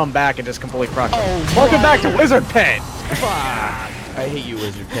you just come back and just completely crush it? Welcome back to Wizard Pit! Fuck! I hate you,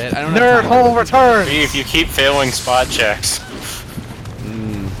 Wizard Pit. I don't Nerd Hole returns! Beef, you keep failing spot checks.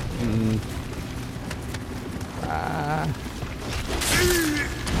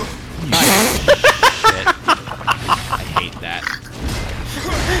 I hate that.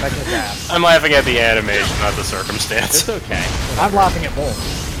 That kicks ass. I'm laughing at the animation, not the circumstance. It's okay. I'm laughing at both.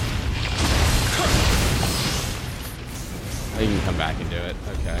 You can come back and do it.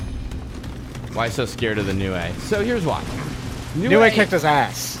 Okay. Why so scared of the Nioh? So here's why. Nioh kicked his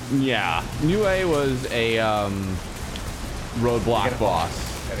ass. Yeah. Nioh was a roadblock boss.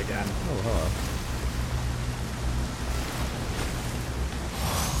 Hit again. Oh, hello.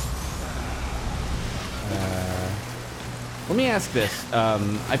 Let me ask this.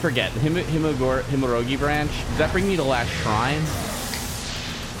 I forget. Himorogi branch. Does that bring me to Last Shrine?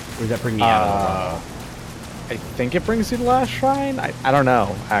 Or does that bring me out of the level? I think it brings you to Last Shrine? I don't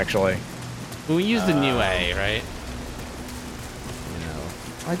know, actually. Well, we use the Nioh, right?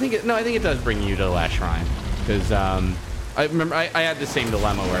 I think it does bring you to the Last Shrine. Because, I remember I had the same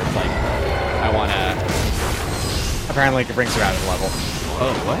dilemma where it's like, I want to... Apparently it brings you out of the level.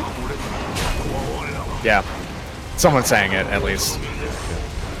 Oh, what? Yeah. Someone's saying it, at least.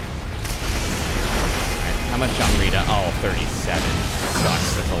 How much on Rita? Oh, 37.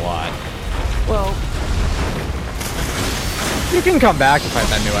 Sucks. That's a lot. Well... You can come back and fight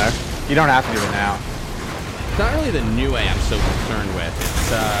that Nioh. You don't have to do it now. It's not really the Nioh I'm so concerned with.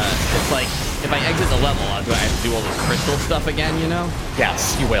 It's like, if I exit the level, do I have to do all this crystal stuff again,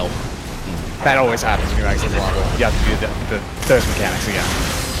 Yes, you will. That always happens when you exit the level. You have to do those mechanics again.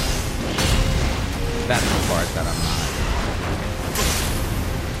 That's the part that I'm not.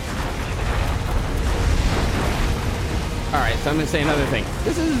 Alright, so I'm going to say another thing.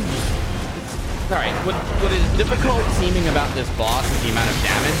 Alright, what is difficult seeming about this boss is the amount of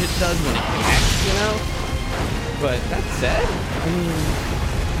damage it does when it connects, But that said, I mean...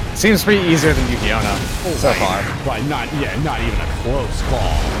 Seems pretty easier than Yukiona so far. But not even a close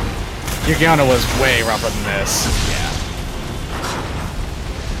call. Yukiona was way rougher than this. Yeah.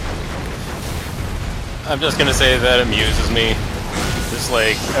 I'm just gonna say that amuses me. It's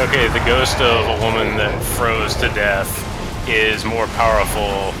like, okay, the ghost of a woman that froze to death is more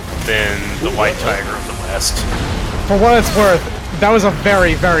powerful than the White Tiger of the West. For what it's worth, that was a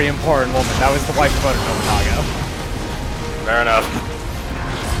very, very important woman. That was the wife of Nobunaga. Fair enough.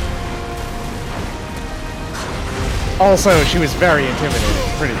 Also, she was very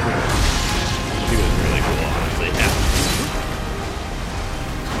intimidating. Pretty cool. She was really cool, honestly. Yeah.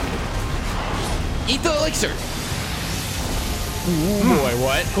 Eat the elixir. Ooh, boy,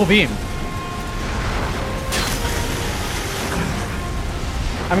 what? Cool beam.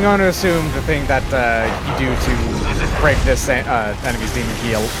 I'm going to assume the thing that you do to break this enemy's demon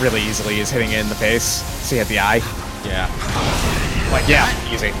key really easily is hitting it in the face. See at the eye. Yeah. Like, yeah,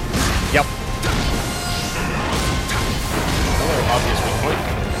 easy. Yep. Oh, obvious weak point.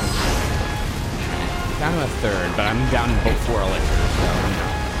 Down to a third, but I'm down both 4 elixirs, so...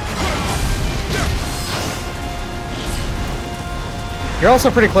 You're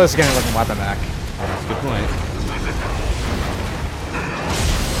also pretty close to getting a looking weapon back. That's a good point.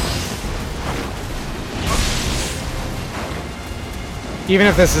 Even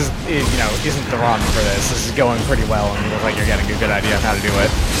if this is, isn't the run for this is going pretty well, and you look like you're getting a good idea of how to do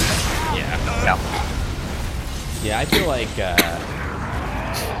it. Yeah. Yeah. Yeah, I feel like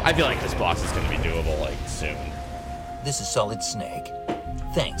this boss is going to be doable, like, soon. This is Solid Snake.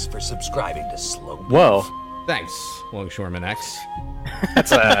 Thanks for subscribing to Slowbeef. Whoa. Thanks, Longshoreman X.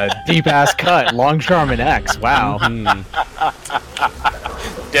 That's a deep-ass cut. Longshoreman X. Wow.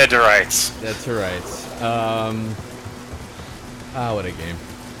 Dead to rights. That's right. What a game.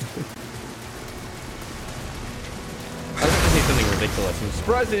 I was going to say something ridiculous. I'm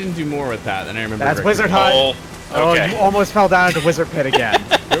surprised they didn't do more with that than I remember. That's Wizard Hut. Oh, Oh, okay. you almost fell down into Wizard Pit again.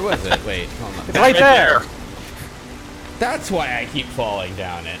 Where was it? Wait, hold on. It's right there. That's why I keep falling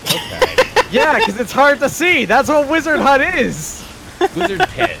down it. Okay. Yeah, because it's hard to see. That's what Wizard Hut is. Wizard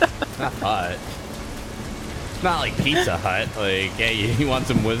Pit. It's not Hut. It's not like Pizza Hut. Like, hey, you want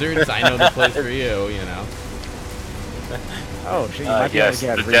some wizards? I know the place for you, you know. Oh, shit, you might be able yes, to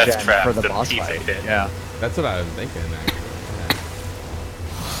get the death regen trap, for the the boss pizza fight. pit. Yeah. That's what I was thinking, actually.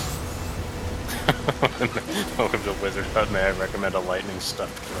 Welcome to Wizard Hut. May I recommend a lightning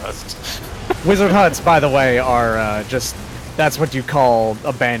stuffed crust? Wizard Huts, by the way, are just... That's what you call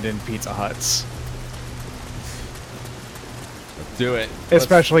abandoned Pizza Huts. Let's do it.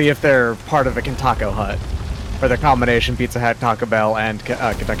 Especially if they're part of a Kintako Hut. Or the combination Pizza Hut, Taco Bell, and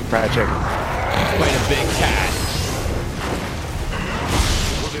Kentucky Fried Chicken. Quite a big cat.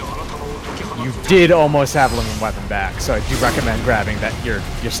 You did almost have Lemon Weapon back, so I do recommend grabbing that your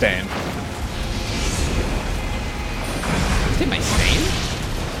stain. Did my stain?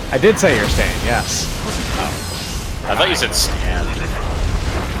 I did say your stain, yes. I thought you said stand.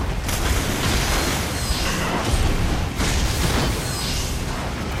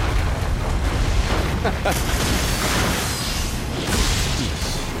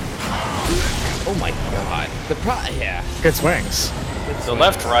 Oh my god. Yeah. Good swings. The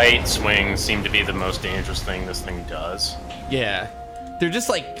left-right swings seem to be the most dangerous thing this thing does. Yeah. They're just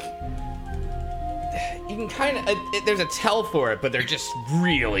like... You can kind of... there's a tell for it, but they're just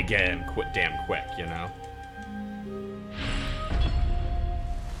really getting damn quick, you know?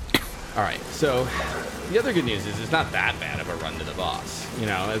 Alright, so... The other good news is it's not that bad of a run to the boss. You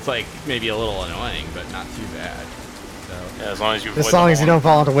know, it's like maybe a little annoying, but not too bad. So... Yeah, as long as you As long as you don't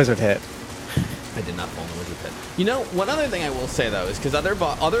fall into Wizard Hit. I did not fall in the wizard pit. You know, one other thing I will say though is because other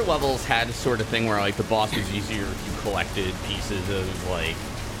levels had a sort of thing where like the boss was easier if you collected pieces of like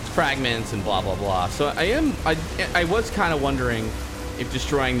fragments and blah blah blah. So I was kind of wondering if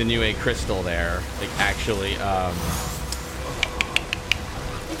destroying the Nioh crystal there, like actually what's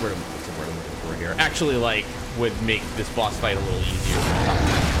the word I'm looking for here? Actually like would make this boss fight a little easier.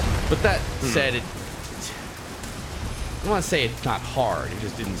 But that said, I don't want to say it's not hard. It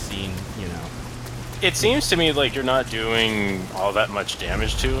just didn't seem, you know. It seems to me like you're not doing all that much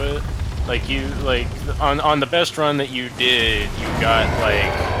damage to it. Like on the best run that you did, you got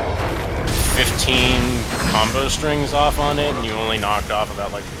like 15 combo strings off on it, and you only knocked off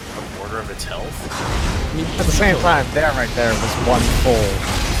about like a quarter of its health. At the same time, that right there was one full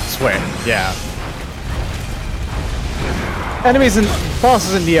swing. Yeah. Enemies and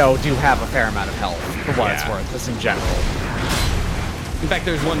bosses in Nioh do have a fair amount of health, for what it's worth, just in general. In fact,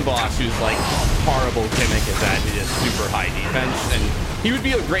 there's one boss who's like horrible gimmick is that he has super high defense, and he would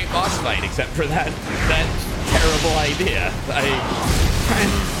be a great boss fight except for that terrible idea.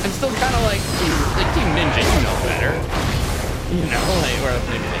 I'm still kind of like Team Ninja, you know better. You know, like, or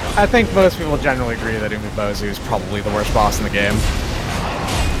maybe they don't. I think most people generally agree that Umibozu is probably the worst boss in the game.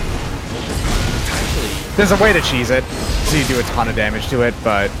 Actually, there's a way to cheese it, so you do a ton of damage to it,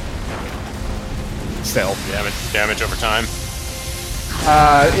 but still. Damage over time.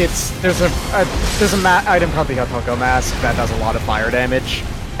 There's a item called the Yotoko Mask that does a lot of fire damage,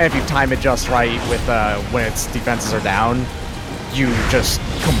 and if you time it just right with when its defenses are down, you just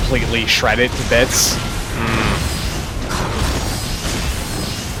completely shred it to bits.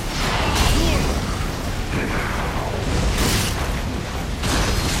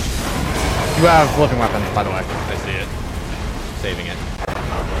 You have living weapon, by the way. I see it. Saving it.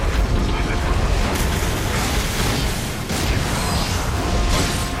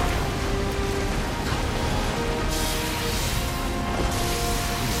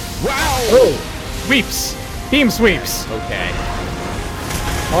 Wow! Oh! Sweeps! Beam sweeps! Okay.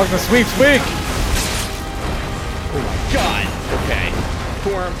 I like the sweeps weak! Oh my god! Okay.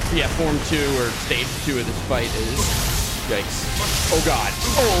 Form 2 or stage 2 of this fight is... Yikes. Oh god.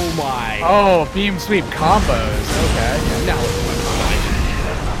 Oh my! Oh, beam sweep combos. Okay. Now look at my combo.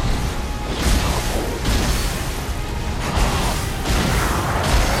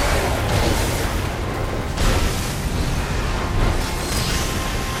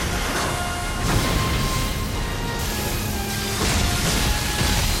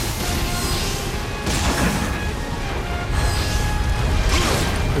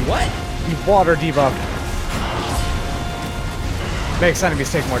 What? The water debuff makes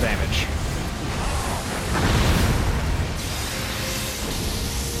enemies take more damage.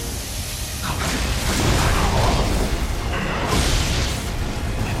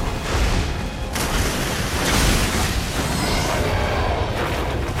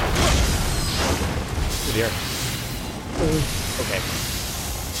 Good here. Okay.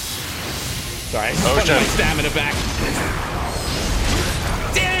 Sorry, I Oh, put my shit. stamina back.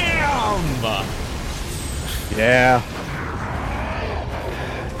 Damn! Yeah.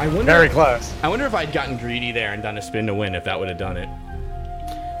 I wonder. Very close. I wonder if I'd gotten greedy there and done a spin to win, if that would have done it.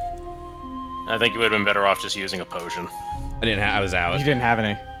 I think you would have been better off just using a potion. I didn't. I was out. You didn't have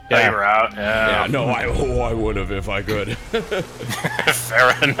any. Oh, you were out? Yeah. Yeah. No, I would have if I could.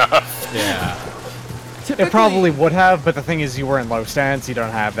 Fair enough. Yeah. It probably would have, but the thing is, you were in low stance. You don't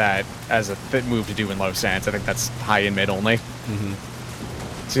have that as a move to do in low stance. I think that's high and mid only.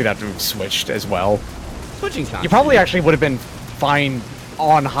 So you'd have to move switched as well. Switching time. You probably actually would have been fine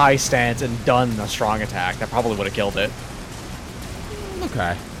on high stance and done a strong attack. That probably would have killed it.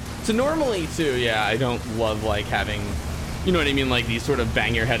 Okay. So normally too, yeah, I don't love like having, you know what I mean, like these sort of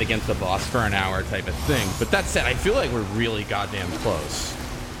bang your head against the boss for an hour type of thing. But that said, I feel like we're really goddamn close.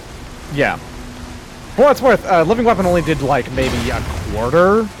 Yeah. For what it's worth, Living Weapon only did like maybe a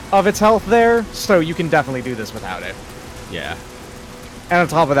quarter of its health there, so you can definitely do this without it. Yeah. And on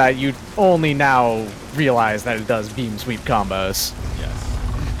top of that, you only now realize that it does beam sweep combos. Yes.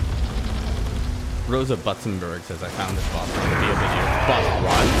 Rosa Butzenberg says I found this boss in the video. Boss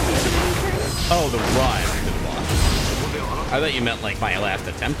run? Oh, the run to the boss. I thought you meant like my last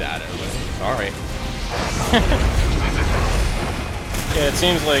attempt at it. Sorry. Yeah, it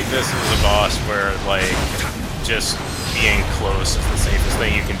seems like this is a boss where, like, just being close is the safest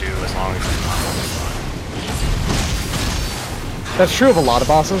thing you can do as long as it's not on the front. That's true of a lot of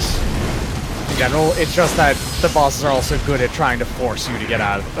bosses. In general, it's just that the bosses are also good at trying to force you to get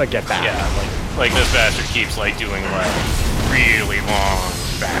back. Yeah, like this bastard keeps, like, doing, like, really long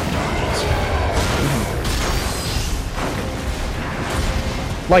back dodges.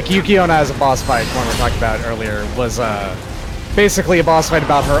 Like Yukiona as a boss fight, one we were talking about earlier, was basically a boss fight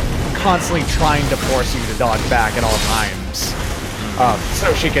about her constantly trying to force you to dodge back at all times.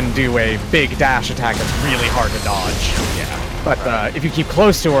 So she can do a big dash attack that's really hard to dodge. Yeah. But if you keep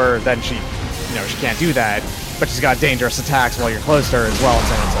close to her, then she can't do that. But she's got dangerous attacks while you're close to her as well, and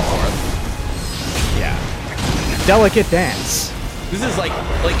so on and so forth. Yeah. Delicate dance. This is like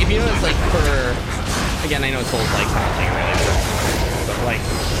if you notice, like for, again, I know Souls like not like really, but like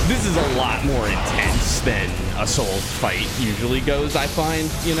this is a lot more intense than a Souls fight usually goes. I find,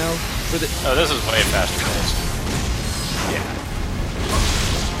 you know, for the. Oh, this is way faster paced. Yeah.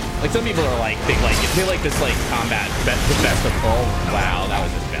 Like some people are like they like this like combat the best of all. Wow, that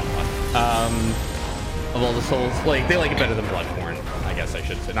was just bad luck. Of all the Souls, like they like it better than Bloodborne. I guess I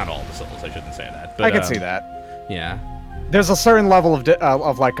should say not all the Souls. I shouldn't say that. But, I can see that. Yeah. There's a certain level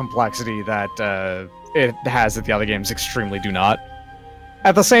of like complexity that it has that the other games extremely do not.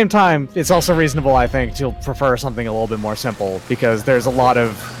 At the same time, it's also reasonable, I think, to prefer something a little bit more simple, because there's a lot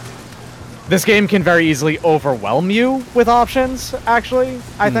of... This game can very easily overwhelm you with options, actually,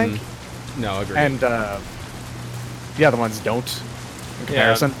 I think. No, agree. And the other ones don't, in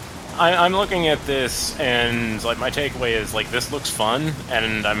comparison. I'm looking at this, and like my takeaway is like this looks fun,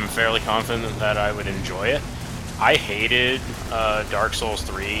 and I'm fairly confident that I would enjoy it. I hated Dark Souls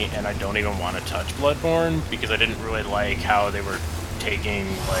 3, and I don't even want to touch Bloodborne because I didn't really like how they were taking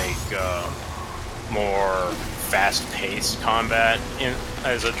like more fast-paced combat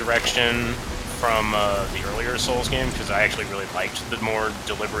as a direction from the earlier Souls games, because I actually really liked the more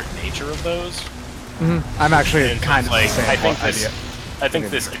deliberate nature of those. I'm actually And kind of like the same idea. I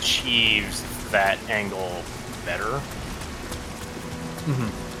think this achieves that angle better.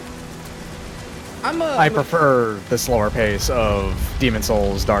 I prefer the slower pace of Demon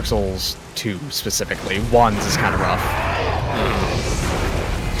Souls, Dark Souls 2 specifically. 1's is kind of rough.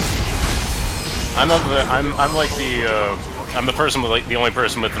 I'm the person with the only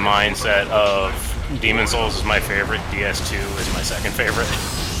person with the mindset of Demon Souls is my favorite, DS2 is my second favorite.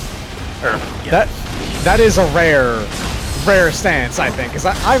 That is a rare stance, I think, because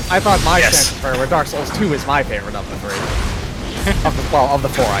I thought my stance was fair, where Dark Souls 2 is my favorite of the three. of the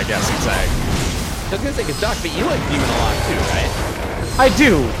four, I guess you'd say. I was gonna say, 'cause Doc, but you like Demon a lot too, right? I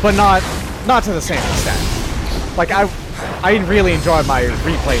do, but not to the same extent. Like I really enjoyed my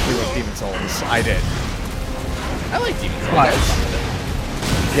replay through of Demon Souls. I did. I like Demon Souls. But,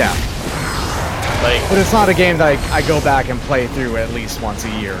 yeah. But it's not a game that I go back and play through at least once a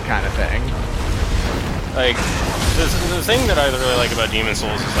year kind of thing. Like, the thing that I really like about Demon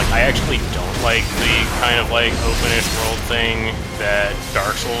Souls is, like, I actually don't like the kind of, like, open-ish world thing that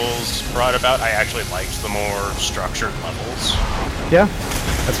Dark Souls brought about. I actually liked the more structured levels. Yeah,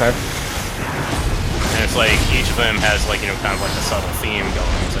 that's fair. And it's like, each of them has, like, you know, kind of like a subtle theme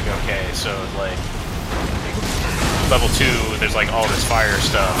going. It's like, okay, so, like, level 2, there's, like, all this fire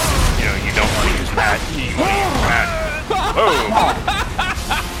stuff. You know, you don't want to use magic. You want to use magic. Whoa!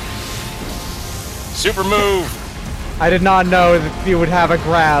 Super move! I did not know that you would have a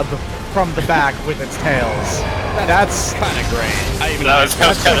grab from the back with its tails. That's kind of great. That's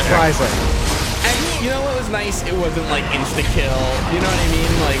surprising. And you know what was nice? It wasn't like insta-kill. You know what I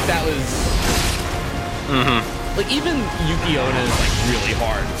mean? Like, that was... Like, even Yuki Ona's, like, really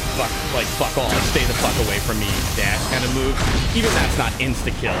hard, fuck all, stay the fuck away from me, dash kind of move. Even that's not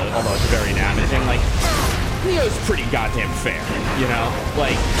insta-kill, although it's very damaging. Like, Nioh's pretty goddamn fair, you know?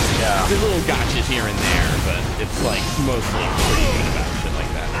 Like, there's little gotchas here and there, but it's, like, mostly pretty good about shit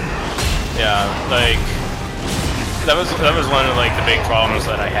like that. Yeah, like, that was one of, like, the big problems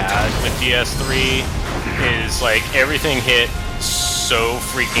that I had with DS3, is, like, everything hit so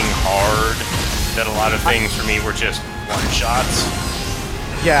freaking hard that a lot of things for me were just one-shots.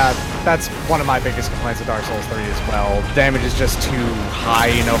 Yeah, that's one of my biggest complaints with Dark Souls 3 as well. Damage is just too high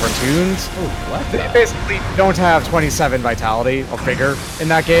and overtuned. Oh, what? They basically don't have 27 vitality or bigger in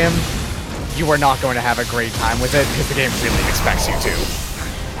that game. You are not going to have a great time with it because the game really expects you to.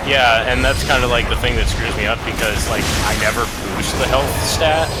 Yeah, and that's kind of like the thing that screws me up because, like, I never boost the health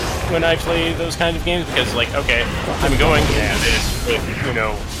stat when I play those kind of games because, like, okay, I'm going into this with, you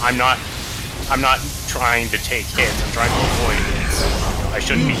know, I'm not trying to take hits, I'm trying to avoid hits. I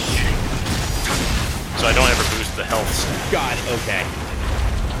shouldn't be hitting. So I don't ever boost the health stat. God, okay.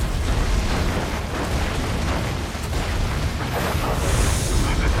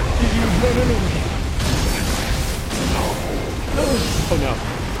 Oh no.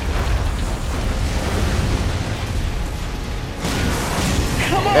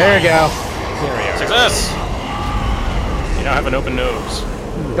 Come on! There you go. There we are. Success! You now have an open nose.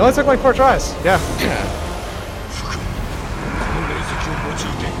 It only took like 4 tries. Yeah.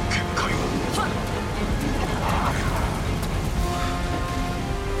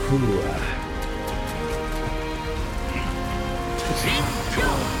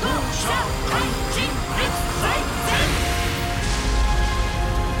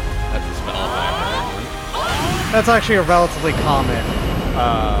 That's a spell back. That's actually a relatively common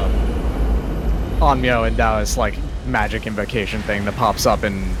Onmyo and Taoist like magic invocation thing that pops up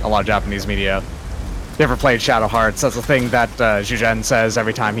in a lot of Japanese media. If you ever played Shadow Hearts, that's the thing that Zhugen says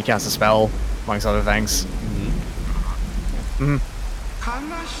every time he casts a spell, amongst other things.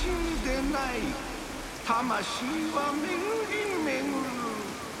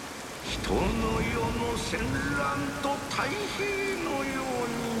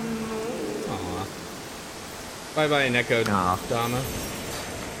 Bye bye, Neko Dama.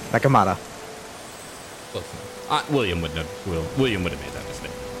 Nakamata. Listen, William would have made that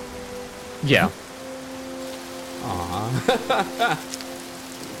mistake. Yeah. Aww.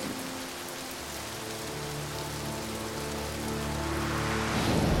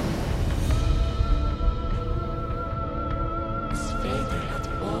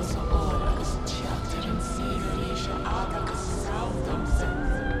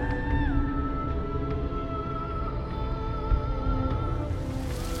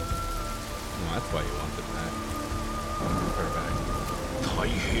 That's why you wanted that. Perfect. 太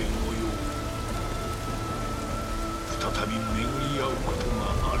平のよう再び巡り合うことが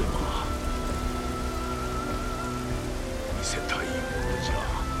あれば見せたいものじゃ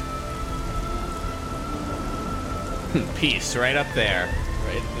Peace, right up there.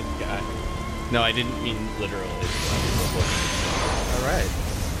 Right, this guy. No, I didn't mean literally. All right.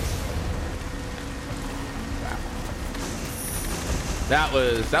 That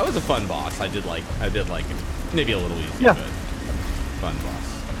was a fun boss. I did like it. Maybe a little easy, Yeah. but fun boss.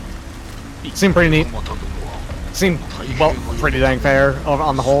 Seemed pretty neat. Seemed, well, pretty dang fair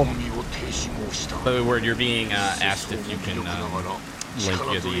on the whole. By the word, you're being asked if you can link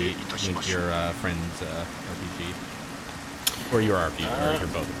your friend's RPG. Or your RPG, or your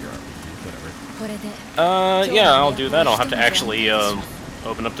both of your RPGs, whatever. Yeah, I'll do that. I'll have to actually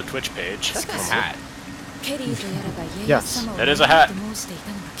open up the Twitch page. That's a hat. Yes. That is a hat.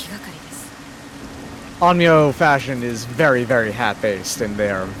 Onmyo fashion is very, very hat-based, and they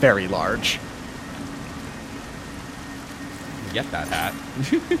are very large. Get that hat.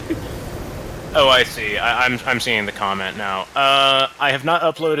 Oh, I see. I'm seeing the comment now. I have not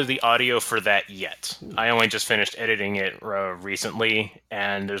uploaded the audio for that yet. I only just finished editing it recently,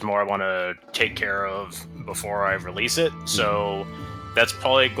 and there's more I want to take care of before I release it. So that's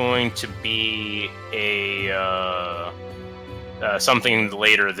probably going to be a something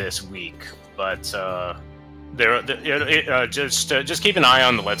later this week. But just keep an eye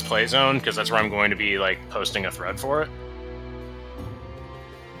on the Let's Play zone, because that's where I'm going to be like posting a thread for it.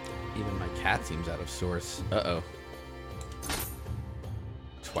 Even my cat seems out of sorts. Uh-oh.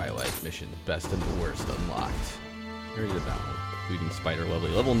 Twilight mission, best and the worst unlocked. Area of battle. Leading spider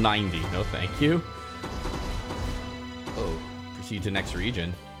lovely. Level 90. No thank you. Oh. Proceed to next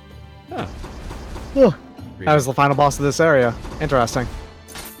region. Huh. Ugh. That was the final boss of this area. Interesting.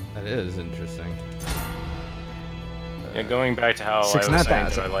 That is interesting. Yeah, going back to how I was saying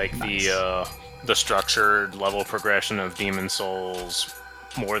that I like nice. the structured level progression of Demon Souls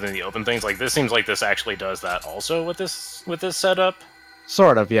more than the open things. Like, this seems like this actually does that also with this setup.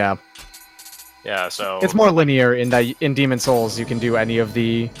 Sort of, yeah. Yeah, so It's more linear in that in Demon Souls you can do any of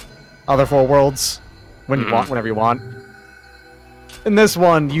the other 4 worlds when you want, whenever you want. In this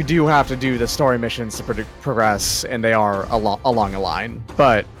one, you do have to do the story missions to progress, and they are along a line.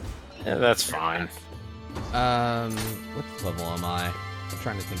 But yeah, that's fine. What level am I? I'm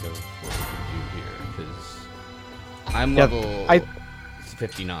trying to think of what we can do here, because I'm Yeah, level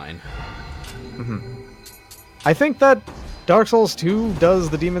 59. I think that Dark Souls 2 does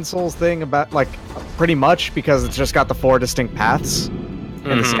the Demon Souls thing about like pretty much, because it's just got the 4 distinct paths in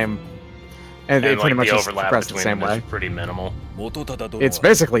the same, and it pretty like, much the is overlap progressed the between same them way. is pretty minimal. It's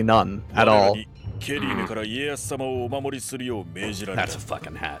basically none at all. That's a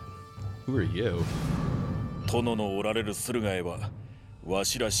fucking hat. Who are you? 殿のおられる駿河へはわ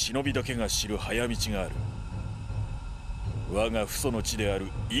しら忍びだけが知る早道がある。我が父祖の地である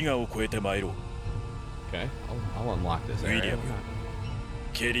伊賀を越えて参ろう。 Okay, I'll unlock this ウィリ area. アムよ、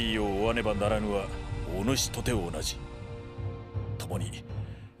ケリーを追わねばならぬはお主とて同じ。共に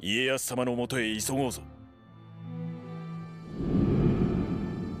家康様のもとへ急ごうぞ。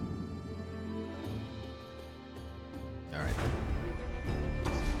Alright.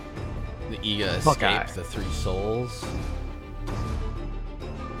 The Iga Buckeye. escaped the 3 souls.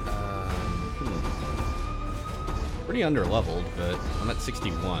 Pretty underleveled, but I'm at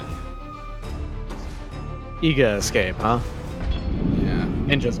 61. Iga escape, huh? Yeah.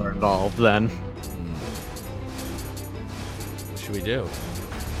 Ninjas are involved then. What should we do?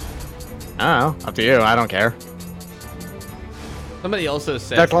 I don't know. Up to you. I don't care. Somebody also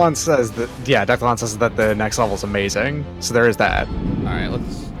said... Declan says that, yeah, Declan says that the next level's amazing, so there is that. Alright,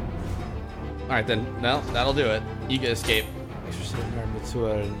 let's... Alright then, no, that'll do it. Iga escape.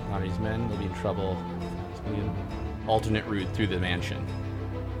 Mitsuha and Nani's men will be in trouble. It's gonna be an alternate route through the mansion.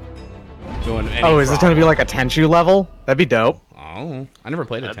 Oh, is this gonna be like a Tenchu level? That'd be dope. Oh, I never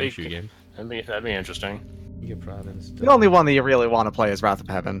played a Tenchu game. That'd be interesting. Iga province. The only one that you really want to play is Wrath of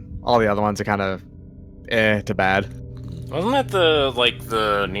Heaven. All the other ones are kind of to bad. Wasn't that the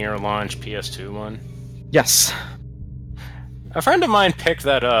Nioh launch PS2 one? Yes. A friend of mine picked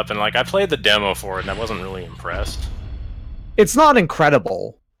that up, and like I played the demo for it, and I wasn't really impressed. It's not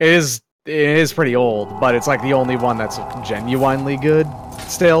incredible. It is pretty old, but it's like the only one that's genuinely good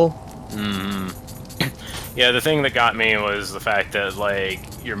still. Yeah, the thing that got me was the fact that like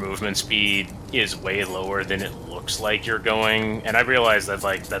your movement speed is way lower than it looks like you're going, and I realized that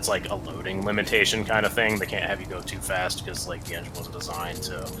like that's like a loading limitation kind of thing. They can't have you go too fast because like the engine wasn't designed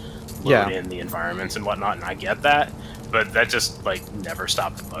to load in the environments and whatnot, and I get that, but that just like never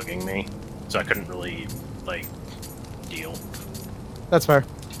stopped bugging me, so I couldn't really like deal. That's fair.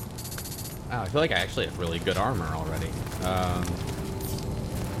 Wow, I feel like I actually have really good armor already.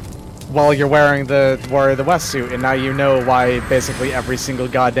 Well, you're wearing the Warrior of the West suit, and now you know why basically every single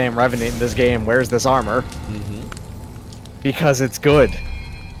goddamn Revenant in this game wears this armor. Because it's good.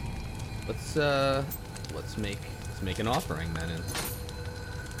 Let's make an offering then. And,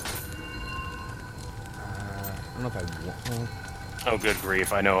 I don't know if I want. Oh, good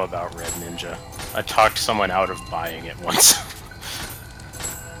grief, I know about Red Ninja. I talked someone out of buying it once.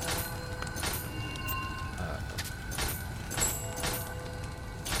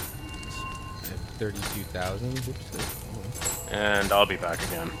 32,000. And I'll be back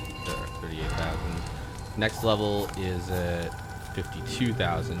again. 38,000. Next level is at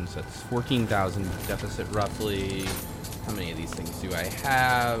 52,000, so that's 14,000 deficit roughly. How many of these things do I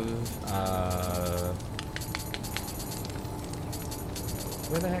have?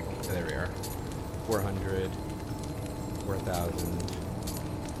 Where the heck? Oh, there we are. 400, 4,000.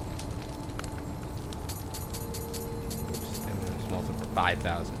 Oops, and then there's also for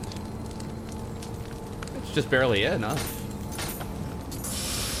 5,000. It's just barely enough.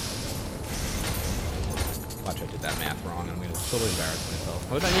 Watch, I did that math wrong. I'm gonna totally embarrass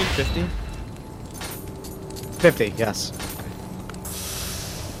myself. What did I need? 50? 50, yes.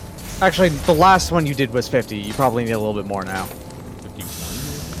 Actually, the last one you did was 50. You probably need a little bit more now.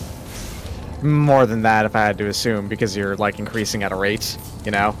 51? More than that, if I had to assume, because you're, like, increasing at a rate,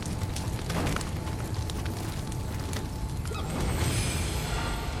 you know?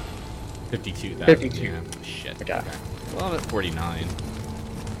 $52,000. 52. Yeah. Shit. Okay. Well, I'm at 49.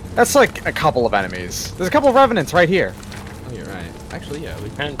 That's like a couple of enemies. There's a couple of revenants right here. Oh, you're right. Actually, yeah, we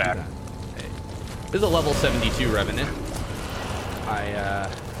can And do back. that. Hey. This is a level 72 revenant.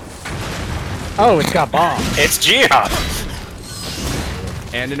 Oh, it's got bombs. It's Gia!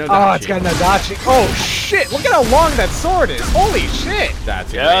 And an Odachi. Oh, it's got an Odachi. Oh, shit! Look at how long that sword is. Holy shit!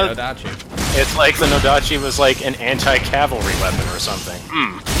 That's a Yeah. great Odachi. It's like the Nodachi was like an anti-cavalry weapon or something.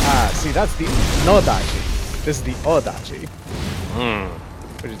 See, that's the Nodachi. This is the Odachi,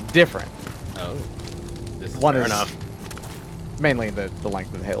 which is different. Oh. This is One Fair is enough. mainly the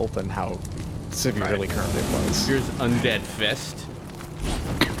length of the hilt and how severely curved it was. Here's Undead Fist.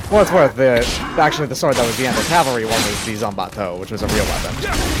 Well, it's worth actually the sword that was the anti-cavalry one was the Zanbato, which was a real weapon,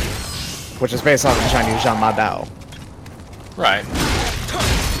 which is based off the Chinese Zhan Dao. Right.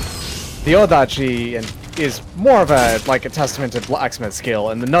 The Odachi is more of a testament to blacksmith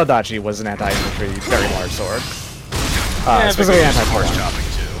skill, and the Nodachi was an anti-infantry, very large sword. Specifically anti-horse chopping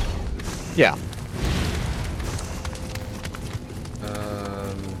too. Yeah.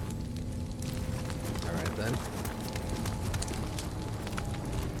 Alright then.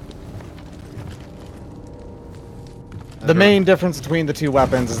 The main difference between the two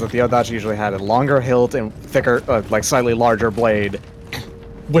weapons is that the Odachi usually had a longer hilt and thicker, slightly larger blade.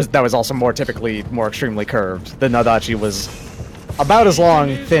 That was also more extremely curved. The Nodachi was about as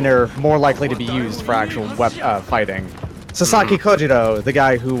long, thinner, more likely to be used for actual fighting. Sasaki Kojiro, the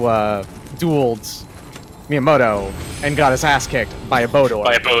guy who dueled Miyamoto and got his ass kicked by a boat oar.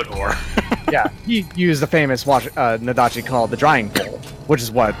 By a boat oar. Yeah, he used a famous Nodachi called the drying pole, which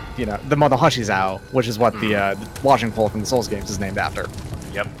is what, the Monohashizao, which is what the washing pole from the Souls games is named after.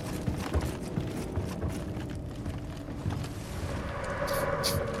 Yep.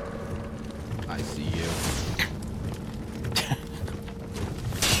 I see you.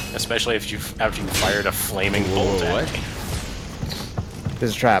 Especially after you fired a flaming bolt at what? me.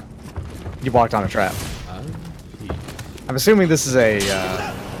 There's a trap. You walked on a trap. Oh, I'm assuming this is a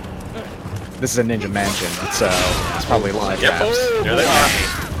ninja mansion, so it's probably a lot of Yep. traps. There they are.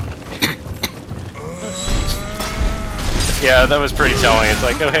 Yeah, that was pretty telling. It's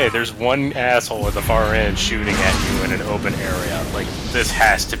like, oh hey, there's one asshole at the far end shooting at you in an open area. Like, this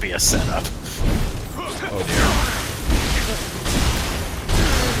has to be a setup. oh dear.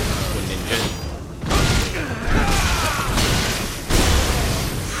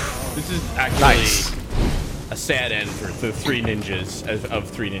 This is actually Nice. a sad end for the three ninjas of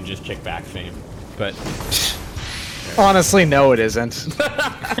Three Ninjas Kickback fame. But Honestly, no, it isn't.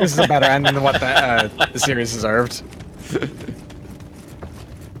 This is a better ending than what the series deserved.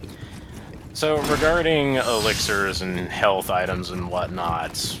 So regarding elixirs and health items and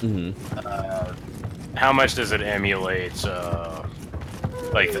whatnot, how much does it emulate,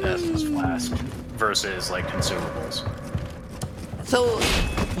 like the Essence Flask versus like consumables? so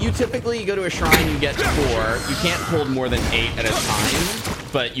you typically go to a shrine, you get 4. You can't hold more than 8 at a time,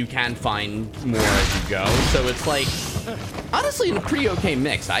 but you can find more as you go. So it's like, honestly, a pretty okay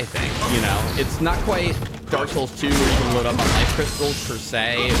mix, I think. It's not quite Dark Souls 2 where you can load up on life crystals per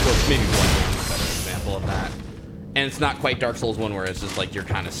se. Well, maybe Bloodborne is a better example of that. And it's not quite Dark Souls 1 where it's just like you're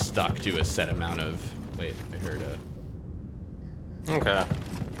kind of stuck to a set amount of. Wait, I heard a. Okay.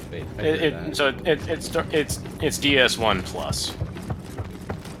 Wait, I heard that. It's DS1 plus.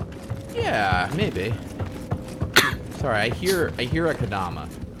 Yeah, maybe. Sorry, I hear a Kodama.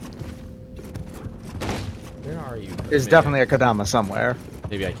 Where are you? There's Maybe- definitely a Kodama somewhere.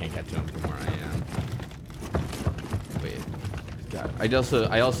 Maybe I can't catch him from where I am. Wait. I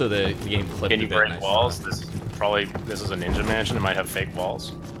also the game clipped. Can you a bit and break I walls? saw- This is a ninja mansion. It might have fake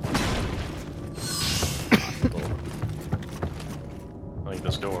walls. Like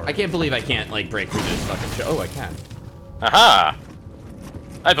this door. I can't believe I can't like break through this fucking show. Oh, I can. Aha!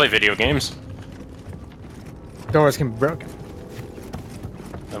 I play video games. Doors can be broken.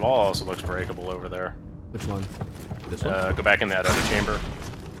 That wall also looks breakable over there. Which one? This one? Go back in that other chamber.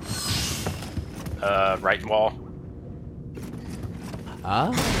 Right wall.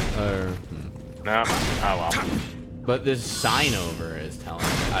 No? Oh well. But this sign over is telling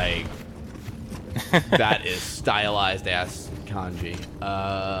me that is stylized ass kanji.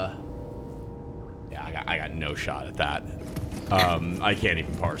 Yeah, I got no shot at that. I can't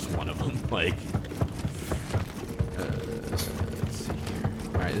even parse one of them. Like, let's see here.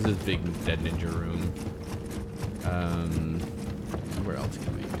 All right, this is big dead ninja room. Where else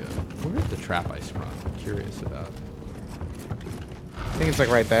can we go? Where's the trap I sprung? I'm curious about. I think it's like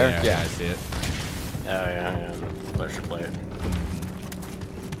right there. Yeah, I see it. Oh yeah. Pleasure play it.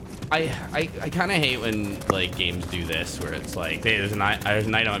 I kind of hate when like games do this, where it's like, hey, there's an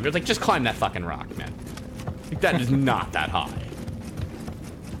item. It's like, just climb that fucking rock, man. Like, that is not that high.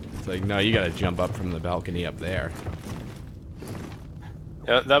 It's like, no, you gotta jump up from the balcony up there.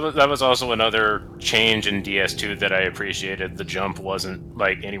 Yeah, that was also another change in DS2 that I appreciated. The jump wasn't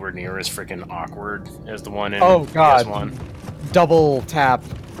like anywhere near as freaking awkward as the one in PS1. Double tap,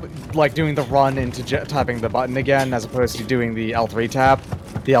 like doing the run into tapping the button again, as opposed to doing the L3 tap.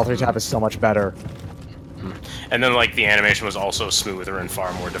 The L3 tap is so much better. And then like the animation was also smoother and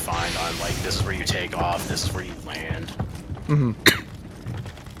far more defined on like this is where you take off, this is where you land.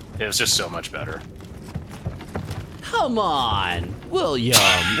 Mm-hmm. It was just so much better. Come on, William.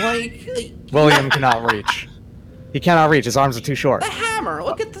 Like William cannot reach. He cannot reach. His arms are too short. the hammer.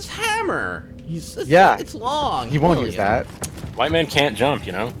 Look at this hammer. Yeah. It's long. He won't William. use that. White man can't jump,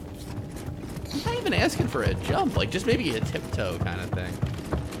 you know? I'm not even asking for a jump. Like, just maybe a tiptoe kind of thing.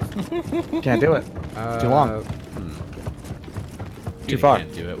 Can't do it. Too long. Too far.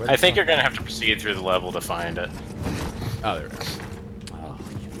 Can't do it. I think you're gonna have to proceed through the level to find it. Oh, there we go. Oh,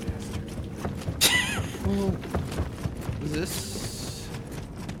 you bastard. Is this?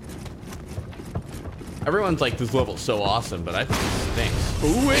 Everyone's like, this level's so awesome, but I think it stinks.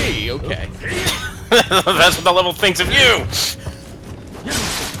 Ooh, wait, okay. That's what the level thinks of you!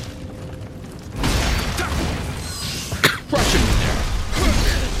 Crush him in there.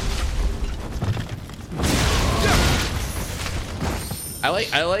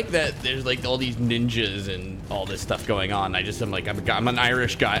 I like that there's like all these ninjas and all this stuff going on. I'm like, I'm an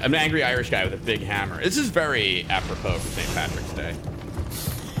Irish guy. I'm an angry Irish guy with a big hammer. This is very apropos for St. Patrick's Day.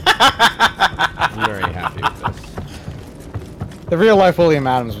 I'm very happy with this. The real life William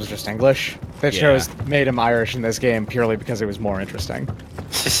Adams was just English. They Yeah. chose made him Irish in this game purely because it was more interesting.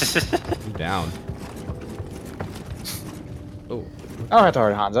 I'm down. Oh, All right,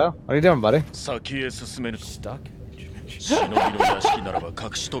 Hanzo. What are you doing, buddy? 先へ進めぬ stuck? 忍びの屋敷ならば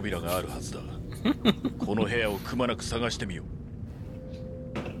隠し扉があるはずだこの部屋をくまなく探してみよう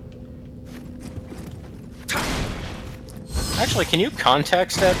Actually, can you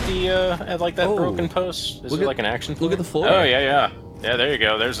context at the at like that Oh. broken post? Is Look it at- like an action? look at the point? floor. Oh yeah. Yeah, there you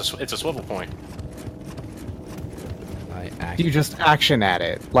go. It's a swivel point. You just action at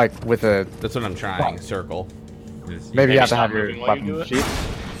it, like with a. That's what I'm trying. Circle. Maybe you have to stop have your moving while you do weapon it? sheath.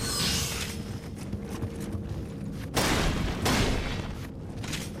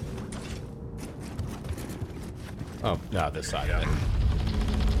 Oh, no, this side of it.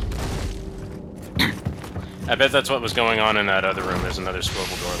 I bet that's what was going on in that other room. There's another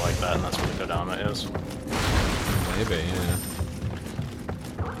swivel door like that, and that's where the Kodama is. Maybe, yeah.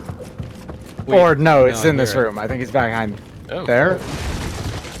 Or no, it's no, in this here. room. I think he's behind Oh. there.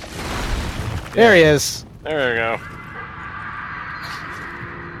 There he is. There we go.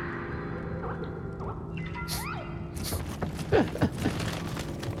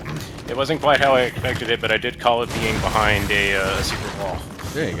 It wasn't quite how I expected it, but I did call it being behind a secret wall.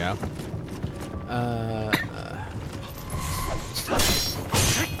 There you go.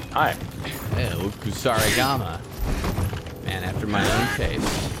 Hi. Ew, Kusarigama. Man, after my own taste.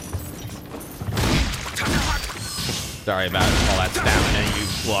 Sorry about all that stamina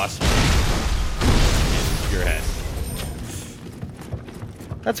you lost in your head.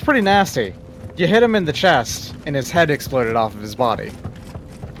 That's pretty nasty. You hit him in the chest, and his head exploded off of his body.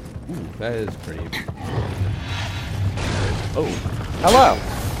 Ooh, that is pretty. Oh. Hello.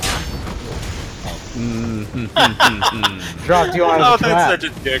 Dropped you onto Oh, the that's trap. such a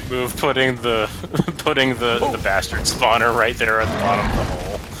dick move, putting the the bastard spawner right there at the bottom of the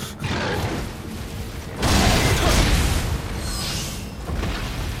hole.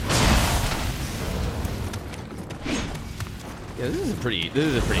 Yeah, this is a pretty cool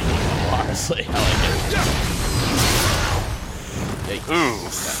level, honestly. I like it. Ooh.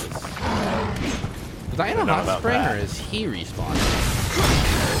 Was I in a hot spring or is he respawning?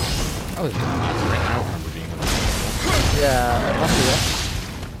 I was in a hot spring. I don't remember being in a hot spring. Yeah, it must be that.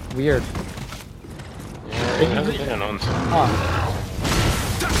 Weird. Yeah, it hasn't been on some. Huh.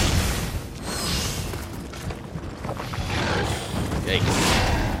 Yikes.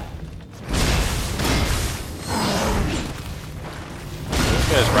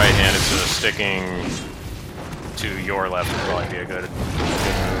 This guy's right-handed, so sticking to your left would probably be a good move.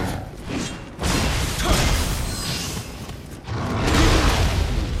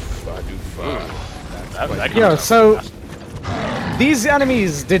 Yeah, so these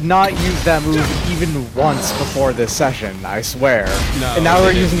enemies did not use that move even once before this session, I swear. No, and now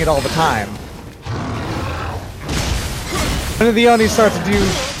we're they using it all the time. When did the Oni start to do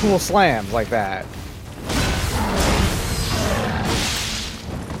cool slams like that?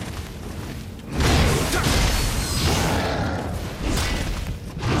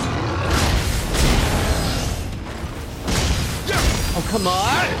 Oh, come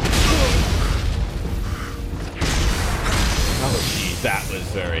on! Oh, jeez, that was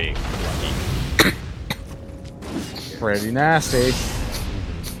very lucky. Pretty nasty.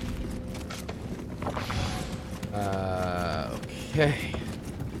 Okay.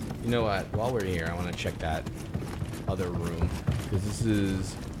 You know what? While we're here, I want to check that other room. Because this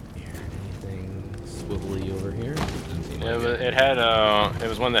is... Here, anything swivelly over here? Doesn't seem Yeah, like but it had, it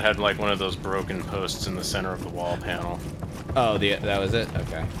was one that had like one of those broken posts in the center of the wall panel. Oh, that was it?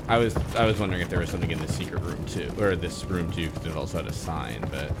 Okay. I was wondering if there was something in this secret room too, or this room too, because it also had a sign.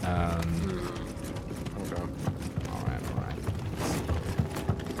 But Okay. all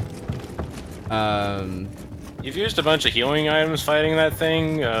right. You've used a bunch of healing items fighting that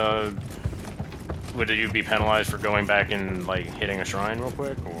thing. Would you be penalized for going back and like hitting a shrine real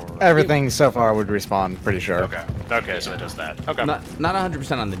quick, or Everything so far would respawn, pretty sure. Okay. Okay, so it does that. Okay. Not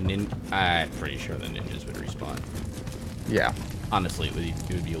 100% on the ninja. I'm pretty sure the ninjas would respawn. Yeah. Honestly, it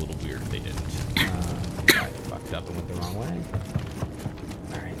would be a little weird if they didn't. I fucked up and went the wrong way.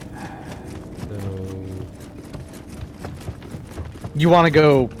 Alright. So... You want to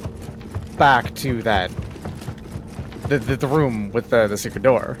go back to that... The room with the secret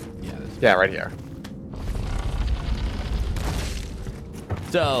door. Yeah, right here.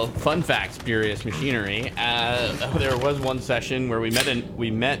 So, fun fact, Spurious Machinery. There was one session where we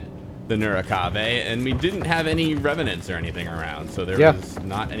met the Nurakabe, and we didn't have any revenants or anything around, so there was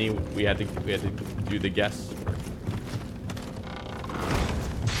not any. We had to do the guess.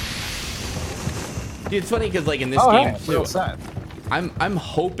 Dude, it's funny because like in this game too, I'm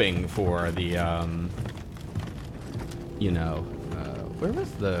hoping for the you know, where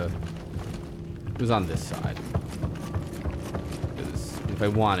was the? It was on this side. Because if I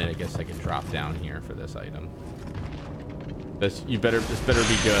wanted, I guess I could drop down here for this item. This better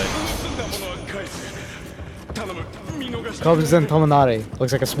be good. Kobuzen Tomonari.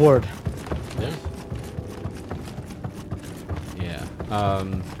 Looks like a sword. Yeah.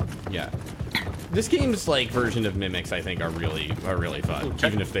 Yeah. This game's like version of mimics, I think, are really fun,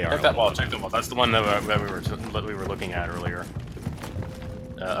 even if they are. Check that wall. Check that wall. That's the one that we were looking at earlier.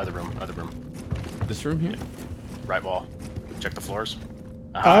 Other room. This room here. Right wall. Check the floors.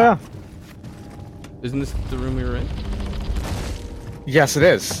 Oh yeah. Isn't this the room we were in? Yes, it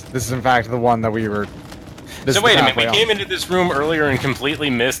is. This is in fact the one that we were. So wait a minute, we came into this room earlier and completely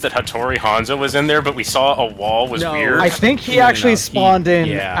missed that Hattori Hanzo was in there, but we saw a wall was weird. I think he actually spawned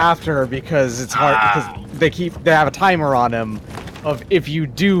in after because it's hard because they have a timer on him of if you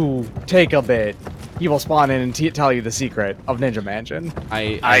do take a bit, he will spawn in and tell you the secret of Ninja Mansion.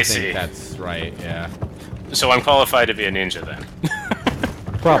 I think that's right, yeah. So I'm qualified to be a ninja then.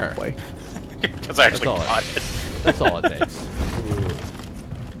 Probably. Because I actually got it. That's all it takes.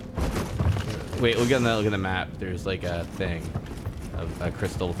 Wait, look at the map. There's like a thing, a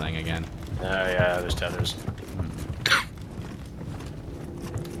crystal thing again. Oh yeah, there's tethers.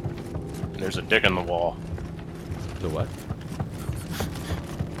 There's a dick on the wall. The what?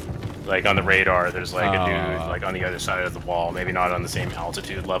 Like on the radar, there's like a dude like on the other side of the wall. Maybe not on the same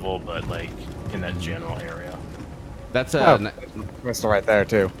altitude level, but like in that general area. That's a crystal right there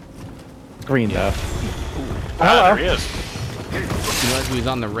too. Green though. Ah, there he is. You know, he was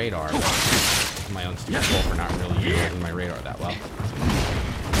on the radar. My own stupid fault for not really utilizing my radar that well.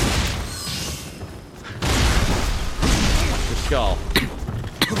 The skull.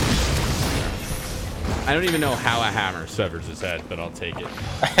 I don't even know how a hammer severs his head, but I'll take it.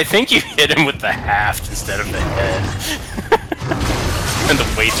 I think you hit him with the haft instead of the head. And the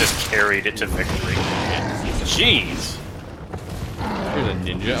weight just carried it to victory. Jeez. Here's a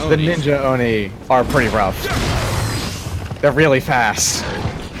ninja The Oni. ninja Oni are pretty rough. They're really fast.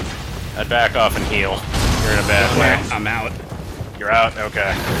 I'd back off and heal. You're in a bad way. I'm out. You're out?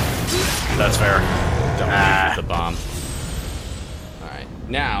 Okay. That's fair. Don't use the bomb. Alright,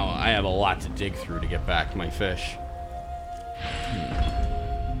 now I have a lot to dig through to get back my fish.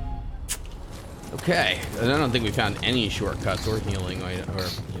 Okay, I don't think we found any shortcuts or healing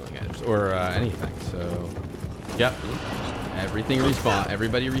items or anything. So, yep, everything respawned.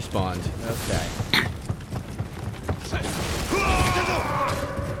 Everybody respawned. Okay.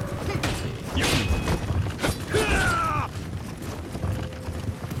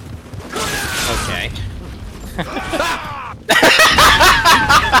 Okay.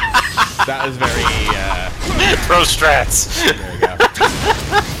 That was very. Pro strats. There we go.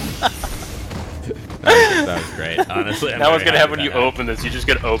 That was great. Honestly, Now what's gonna happen when you open this? You just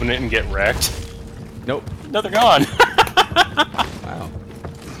gonna open it and get wrecked. Nope. No, they're gone. Wow.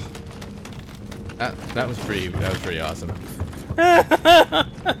 That was pretty awesome.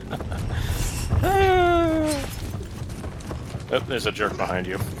 Oh, there's a jerk behind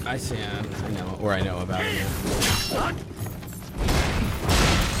you. I see him. I know, or I know about him.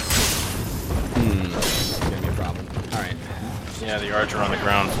 It's gonna be a problem. All right. Yeah, the archer on the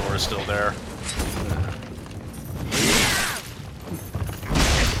ground floor is still there.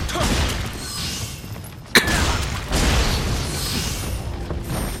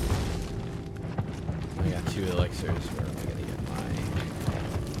 I got 2 elixirs. Where am I gonna get mine?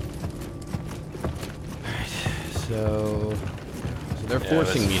 Alright, so they're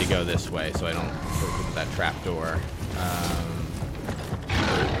forcing me to go this way, so I don't go to that trap door.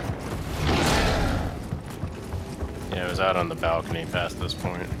 Yeah, it was out on the balcony past this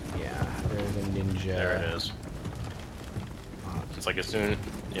point. Yeah, there's a ninja. There it is. It's like as soon...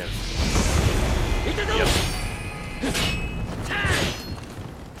 Yeah. Yep.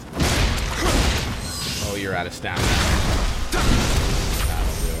 Oh, you're out of stamina. That'll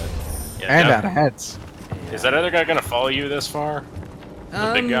do it. Yeah, And def- out of heads. Is that other guy gonna follow you this far?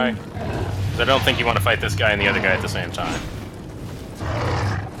 The big guy? 'Cause I don't think you want to fight this guy and the other guy at the same time.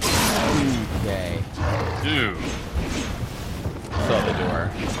 Okay. Ooh. Saw the door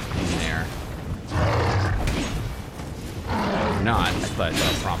in there. Not. I thought I saw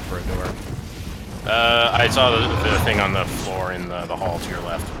a prompt for a door. I saw the thing on the floor in the hall to your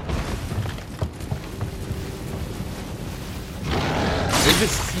left.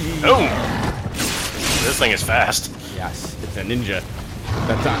 Oh! This thing is fast. Yes, it's a ninja.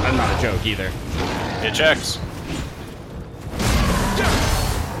 That's not a joke either. It checks.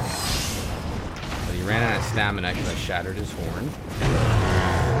 But he ran out of stamina because I shattered his horn.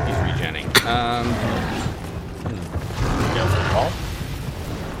 He's regenning. Go for the ball.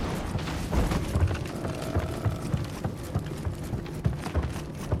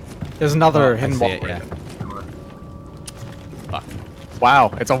 There's another I hidden see wall. it, yeah. Fuck.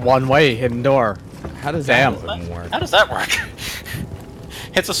 Wow, it's a one-way hidden door. How does Damn. that even work? How does that work?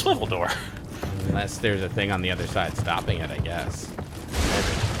 It's a swivel door. Unless there's a thing on the other side stopping it, I guess.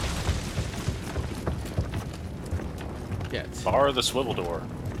 Yeah, it's... Bar the swivel door.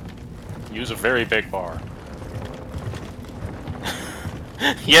 Use a very big bar.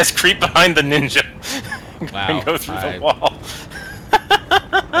 Yes, creep behind the ninja. Wow, And go through the wall.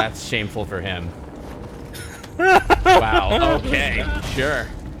 That's shameful for him. Wow, okay, sure.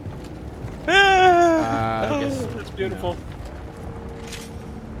 I guess, That's beautiful.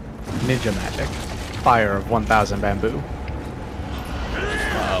 Ninja magic. Fire of 1,000 bamboo.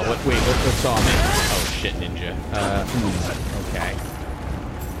 what saw me? Oh shit, ninja. Okay.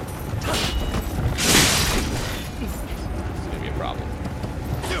 It's gonna be a problem.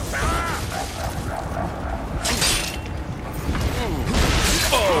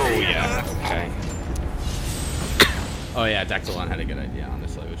 Oh yeah, okay. Oh yeah, Dexalon had a good idea,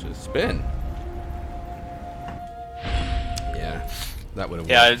 honestly, which is spin. Yeah, that would have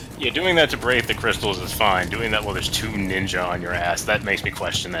worked. Yeah, doing that to brave the crystals is fine. Doing that while there's 2 ninja on your ass, that makes me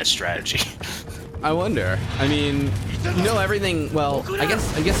question that strategy. I wonder. I mean, you know everything. Well, I'm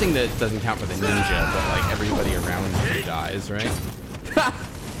guessing that doesn't count for the ninja, but like everybody around you dies, right?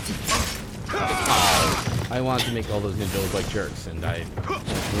 I wanted to make all those ninjas look like jerks, and I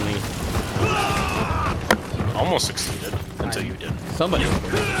really Almost succeeded until you did. somebody looked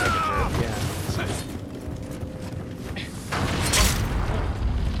like a jerk. Yeah.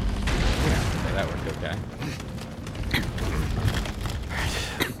 Okay, that worked okay.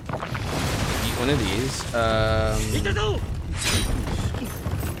 Eat one of these.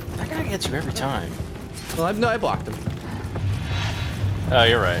 That guy gets you every time. Well, I blocked him. Oh,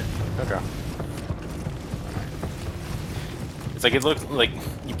 you're right. Okay. It's like it looked like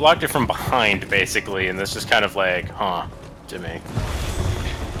you blocked it from behind, basically, and this just kind of like, huh, to me.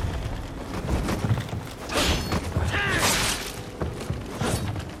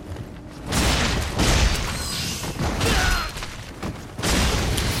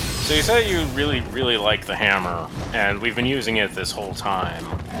 So you said you really like the hammer, and we've been using it this whole time.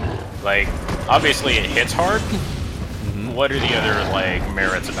 Like, obviously it hits hard. Mm-hmm. What are the other, like,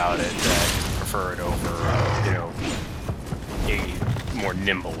 merits about it that you prefer it over, you know, a more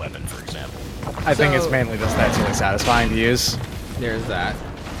nimble weapon, for example? I think it's mainly just that it's really satisfying to use. There's that.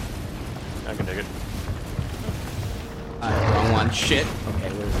 I can dig it. Wrong one. Shit.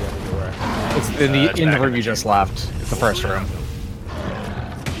 Okay, where's the other door? It's in the room you just left. It's the first room.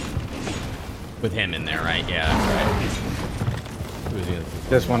 With him in there, right? Yeah, that's right.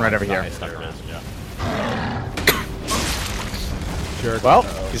 This one right over here. Nice, there it is, yeah. Sure. Well,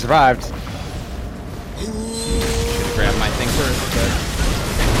 he survived. Should've grabbed my thing first, but...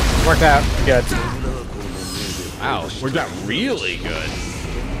 Worked out. Good. Wow, worked out really good.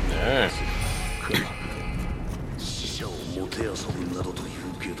 Yeah.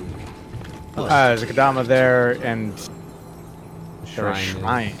 There's a Kodama there, and there's a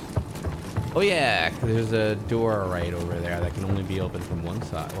shrine. Oh yeah, 'cause there's a door right over there that can only be opened from one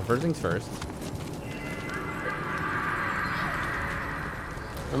side. Well, first things first.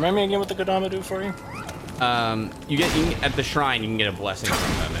 Remind me again what the Kodama do for you? You can, at the shrine, you can get a blessing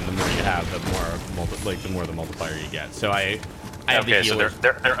from them, and the more you have, the more the multiplier you get. So I have okay, the so healer.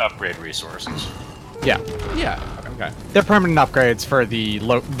 they're upgrade resources. Yeah. Yeah. Okay. They're permanent upgrades for the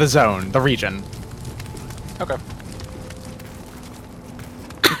zone, the region. Okay.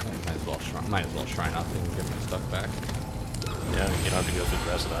 Might as well shrine up and get my stuff back. Yeah, you don't have to go through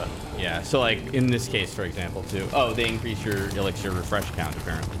the rest of that. Yeah, so like in this case, for example, too. Oh, they increase your elixir refresh count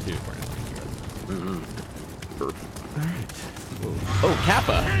apparently too. Alright. Oh,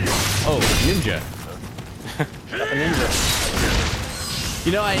 Kappa. Oh, ninja. Kappa ninja.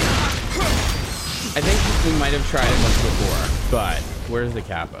 You know, I think we might have tried it once before, but where's the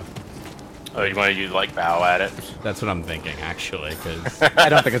Kappa? Oh, you want to like bow at it? That's what I'm thinking, actually, because I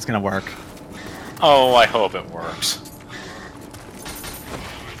don't think it's gonna work. Oh, I hope it works.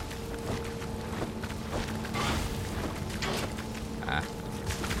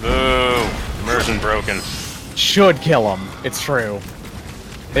 Boo! Immersion broken. Should kill them. It's true.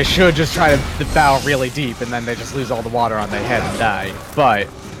 They should just try to bow really deep, and then they just lose all the water on their head and die. But,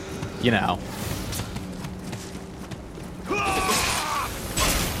 you know.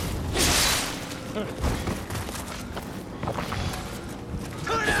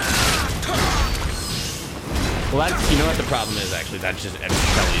 Well, that's, you know what the problem is, actually? That's just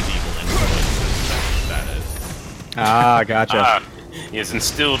Kelly's evil influence. That is. Ah, gotcha. He has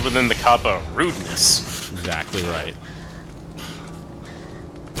instilled within the Kappa rudeness. Exactly right.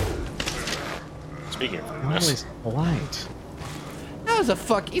 Speaking of Always rudeness. polite. That was a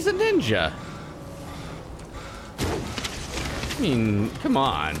he's a ninja. I mean, come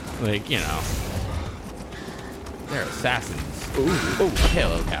on. Like, you know. They're assassins. Ooh, oh,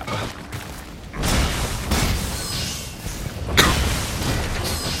 hello, Kappa.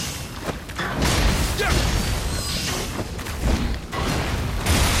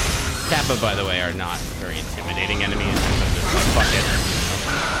 Kappa, by the way, are not very intimidating enemies. Just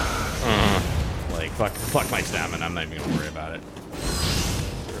like, fuck it. Fuck my stamina. I'm not even gonna worry about it.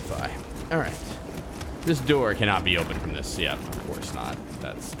 Purify. All right. This door cannot be opened from this. Yeah, of course not.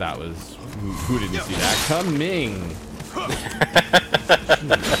 That was who didn't see that coming.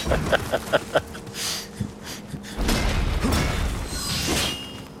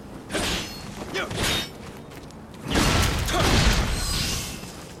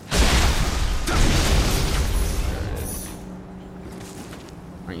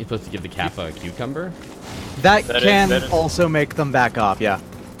 Aren't you supposed to give the Kappa a cucumber? That can also make them back off, yeah.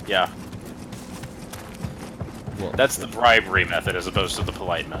 Yeah. Well, That's the bribery method as opposed to the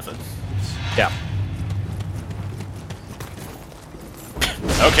polite method. Yeah.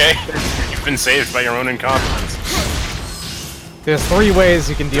 Okay. You've been saved by your own incompetence. There's 3 ways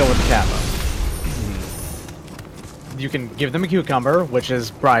you can deal with the Kappa. You can give them a cucumber, which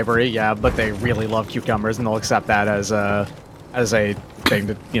is bribery, yeah, but they really love cucumbers and they'll accept that as a thing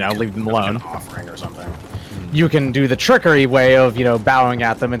to, you know, leave them alone. An offering or something. You can do the trickery way of, you know, bowing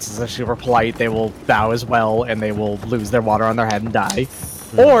at them, and since they're super polite, they will bow as well, and they will lose their water on their head and die.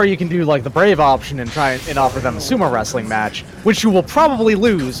 Or you can do, like, the brave option and try and offer them a sumo wrestling match, which you will probably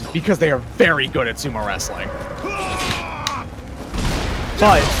lose, because they are very good at sumo wrestling.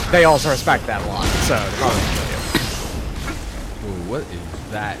 But they also respect that a lot, so they're probably gonna kill you. Ooh, what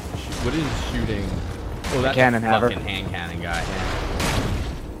is that? What is shooting? Oh, that's cannon a haver. fucking hand cannon guy.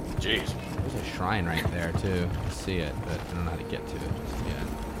 Jeez. There's a shrine right there too. I see it, but I don't know how to get to it just yet.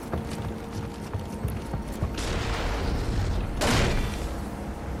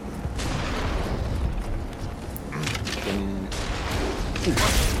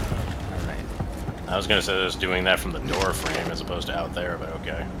 All right. I was gonna say I was doing that from the door frame as opposed to out there, but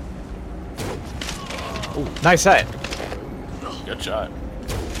okay. Nice hit. Good shot.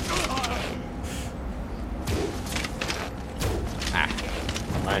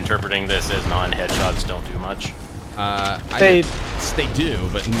 Am I interpreting this as non-headshots don't do much? They They do,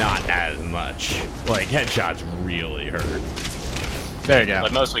 but not as much. Like headshots really hurt. there you go.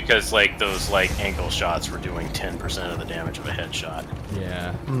 But mostly because like those like ankle shots were doing 10% of the damage of a headshot.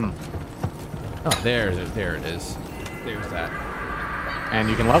 Yeah. Oh, there it is. There's that. And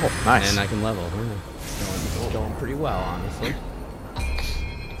you can level. Nice. And I can level. It's going pretty well, honestly.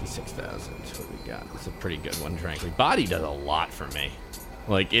 56,000. What we got? It's a pretty good one, frankly. Body does a lot for me.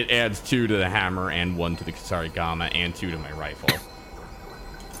 Like, it adds 2 to the hammer and 1 to the Kusarigama and 2 to my rifle.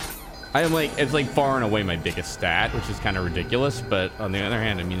 I am like, it's like far and away my biggest stat, which is kind of ridiculous, but on the other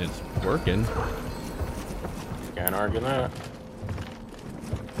hand, I mean, it's working. Can't argue that.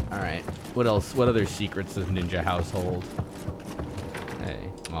 Alright. What else? What other secrets does Ninja Household? Hey.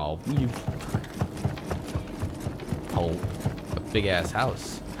 Oh, you... Oh, a big-ass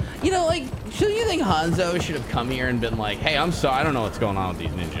house. You know, like, should you think Hanzo should have come here and been like, hey, I'm sorry, I don't know what's going on with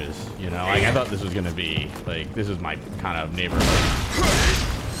these ninjas. You know, like, I thought this was gonna be, like, this is my kind of neighborhood.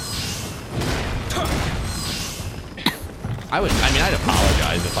 I'd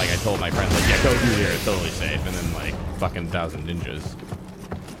apologize if, like, I told my friends, like, yeah, go through here, it's totally safe, and then, like, fucking 1,000 ninjas.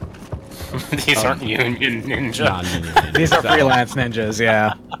 These aren't union ninja. Non-ninja ninjas. These are freelance ninjas,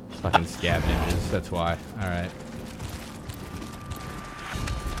 yeah. Fucking scab ninjas, that's why. Alright.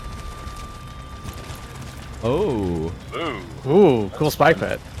 Oh. Ooh. Ooh, cool spike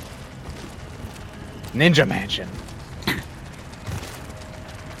pit. Ninja Mansion.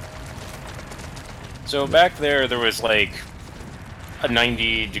 So back there was like a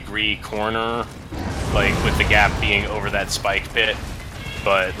 90-degree corner, like with the gap being over that spike pit,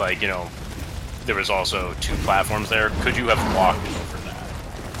 but like, you know, there was also 2 platforms there. Could you have walked over that?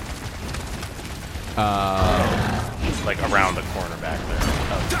 Like around the corner back there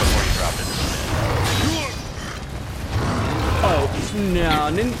before you dropped into the pit. Oh,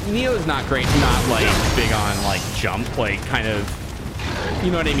 no, Nioh's not great, not, like, big on, like, jump, like, kind of, you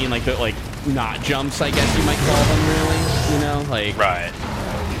know what I mean, like, the, like, not jumps, I guess you might call them, really, you know, like... Right.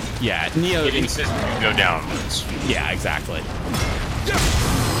 Yeah, Nioh... It insists you go downwards. Yeah, exactly.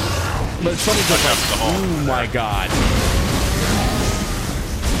 But it's funny because, like, oh my god.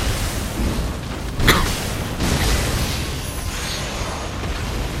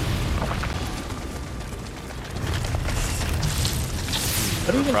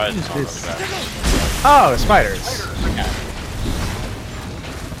 Oh, spiders.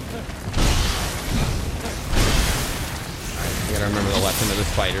 You gotta remember the lesson of the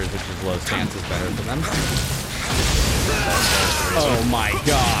spiders, which is low stance is better for them. Oh my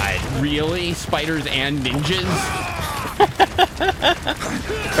god. Really? Spiders and ninjas?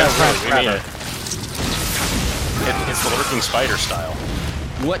 It's the lurking spider style.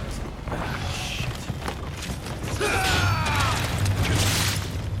 What?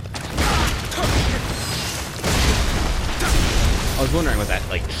 I was wondering what that,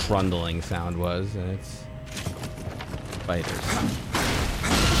 like, trundling sound was, and it's spiders.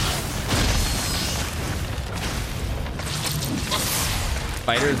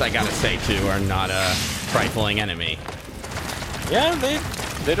 Spiders, I gotta say, too, are not a trifling enemy. Yeah,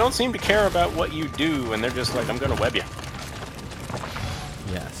 they don't seem to care about what you do, and they're just like, I'm gonna web you.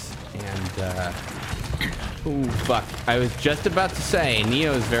 Yes, and, ooh, fuck. I was just about to say,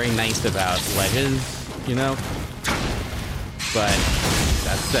 Nioh is very nice about ledges, you know? But,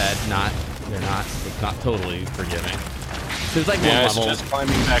 that said, it's not totally forgiving. There's like one level. It's just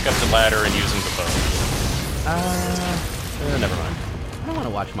climbing back up the ladder and using the bow. Never mind. I don't want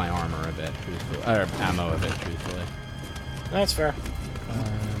to watch my armor a bit, truthfully. Or ammo a bit, truthfully. That's fair.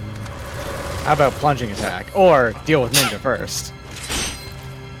 How about plunging attack? Or deal with ninja first.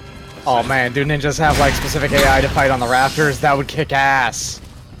 Oh man, do ninjas have like specific AI to fight on the rafters? That would kick ass.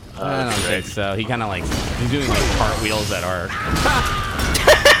 I don't think so. He kind of like, he's doing like cartwheels that are...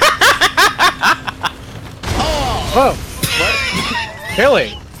 Whoa! What?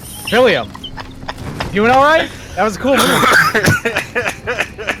 Billy! Billiam! You doing alright? That was a cool move.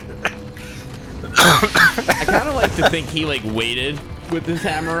 I kind of like to think he like waited with his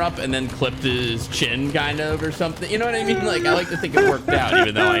hammer up and then clipped his chin kind of or something. You know what I mean? Like, I like to think it worked out,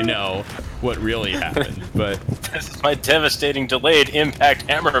 even though I know what really happened. But this is my devastating delayed impact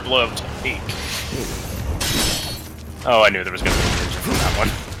hammer blow technique. Oh, I knew there was going to be a ninja from that one.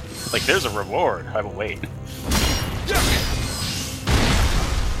 Like, there's a reward. I will wait.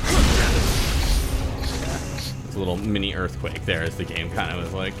 It's a little mini earthquake there as the game kind of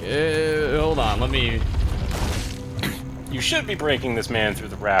was like, hold on, let me... You should be breaking this man through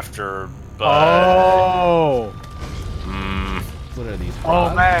the rafter, but... Oh! What are these Oh,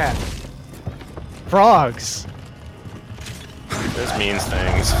 frogs? man. Frogs. This means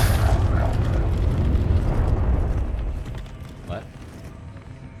things. What?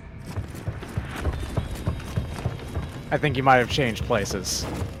 I think you might have changed places.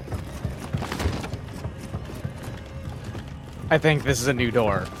 I think this is a new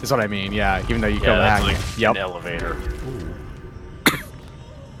door, is what I mean, yeah, even though you go Yeah, back. that's like an elevator.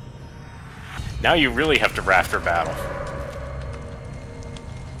 Now you really have to rafter battle.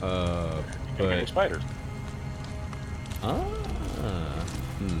 But... spiders.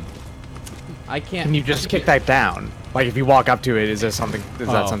 I can't... Can you just kick that down? Like, if you walk up to it, is there something... Is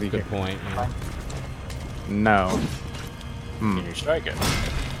that something you good can... point. Yeah. No. Can you strike it?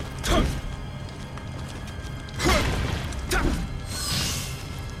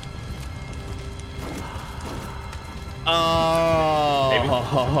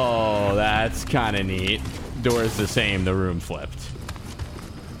 Oh, that's kind of neat. Door's the same, the room flipped.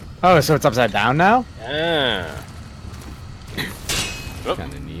 Oh, so it's upside down now? Yeah. Oh,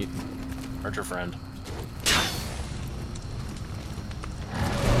 Kind of neat. archer friend.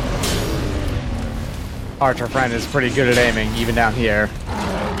 Archer friend is pretty good at aiming, even down here.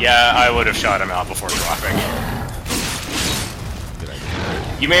 Yeah, I would have shot him out before dropping.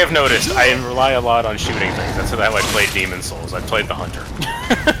 You may have noticed, I rely a lot on shooting things. That's how I played Demon Souls. I played the Hunter.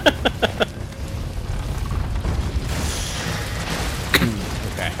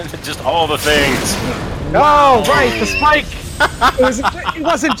 Okay. Just all the things. Oh, right, the spike! It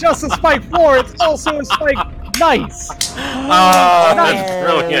wasn't just a spike floor, it's also a spike nice! Oh, that's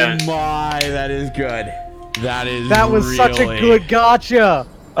brilliant. Oh my, that is good. That was such a good gotcha!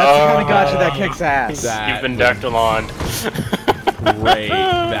 That's the kind of gotcha that kicks ass. You've been Dactylon. Great.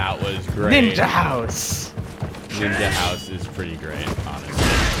 That was great. Ninja House! Ninja House is pretty great, honestly.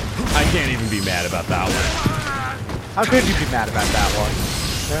 I can't even be mad about that one. How could you be mad about that one?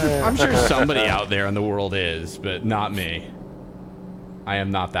 I'm sure somebody out there in the world is, but not me. I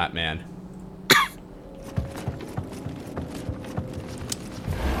am not that man.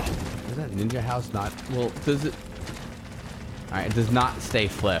 Is that Ninja House not... Well, does it... Alright, it does not stay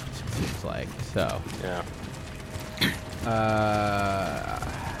flipped, it seems like, so... Yeah. I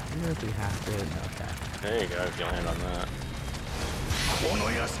wonder if we have to... Okay. There you go, if you land on that.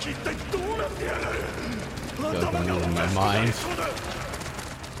 Goes on in my mind.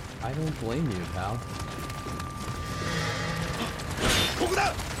 I don't blame you, pal.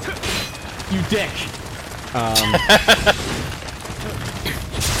 You dick!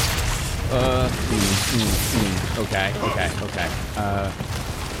 Okay.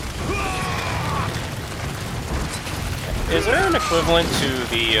 Is there an equivalent to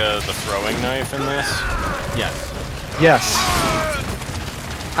the throwing knife in this? Yes. Yes.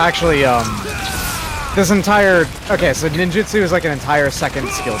 Actually, this entire... Okay, so ninjutsu is like an entire second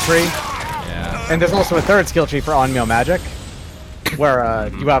skill tree. Yeah. And there's also a third skill tree for Onmyo magic, where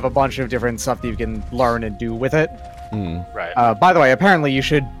you have a bunch of different stuff that you can learn and do with it. Right. By the way, apparently you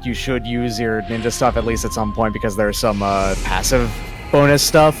should use your ninja stuff at least at some point, because there's some passive bonus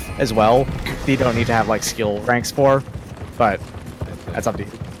stuff as well that you don't need to have like skill ranks for. But that's up to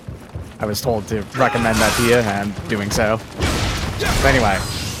you. I was told to recommend that to you, and I'm doing so. But anyway,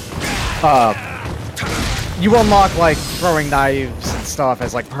 you unlock like throwing knives and stuff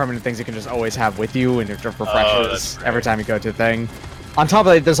as like permanent things you can just always have with you, and it just refreshes every time you go to a thing. On top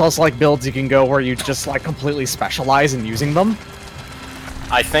of that, there's also like builds you can go where you just like completely specialize in using them.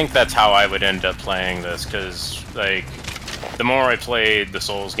 I think that's how I would end up playing this, because like the more I played the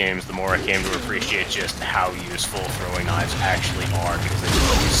Souls games, the more I came to appreciate just how useful throwing knives actually are, because they just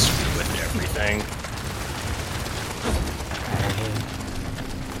always sweep with everything.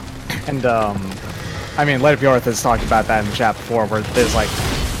 And I mean, Light Up Yorth has talked about that in the chat before, where there's like,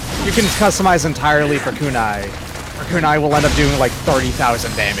 you can customize entirely for kunai. Kunai will end up doing like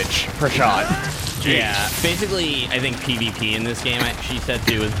 30,000 damage per shot. Jeez. Yeah, basically, I think PvP in this game, she said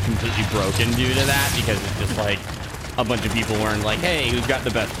too, is completely broken due to that, because it's just like a bunch of people weren't like, hey, who's got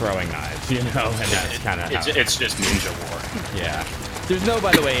the best throwing knives, you know? And that's kind of it's just ninja war. Yeah. There's no,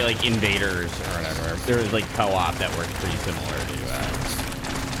 by the way, like invaders or whatever. There was like co-op that worked pretty similar to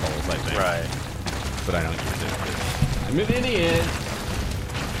Right. But I don't use it. I'm an idiot.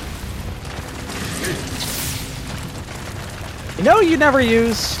 You know you never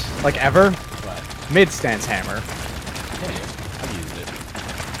use, like ever? What? Mid-stance hammer. Hey, I've used it.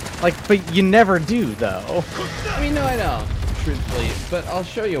 Like, but you never do, though. I mean, no, I know, truthfully, but I'll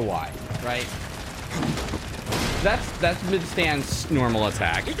show you why, right? That's mid-stance normal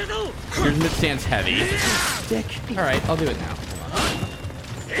attack. Here's mid-stance heavy. Dick. All right, I'll do it now. Hold on.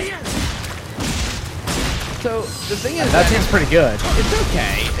 So the thing is, That seems pretty good. it's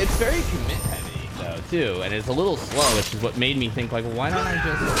okay. It's very commit heavy though too, and it's a little slow, which is what made me think like, why don't I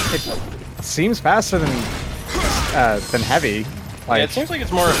just? It seems faster than heavy. Like, Yeah, it seems like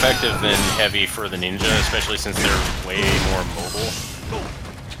it's more effective than heavy for the ninja, especially since they're way more mobile.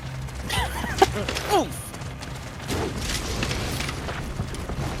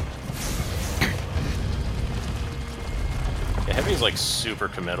 Yeah, heavy's like super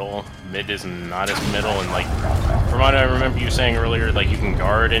committal. Mid is not as committal, and like from what I remember you saying earlier, like you can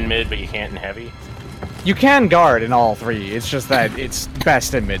guard in mid, but you can't in heavy. you can guard in all three. It's just that it's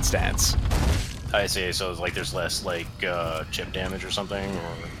best in mid stance. I see. So it's like there's less like chip damage or something.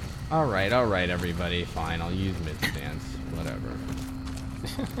 Or... All right, everybody. Fine, I'll use mid-stance. Whatever.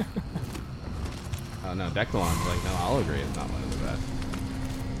 Oh no, Decalon's like, no, I'll agree. It's not one of the best.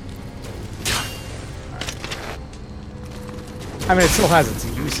 I mean, it still has its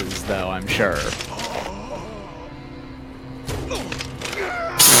uses, though, I'm sure.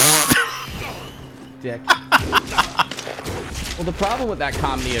 Dick. Well, the problem with that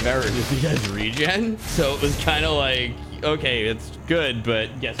comedy of errors is he has regen, so it was kind of like, okay, it's good,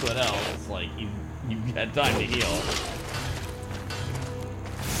 but guess what else? Like, you had time to heal.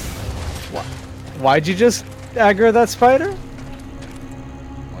 Why'd you just aggro that spider?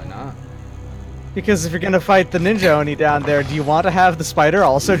 Why not? Because if you're gonna fight the ninja Oni down there, do you want to have the spider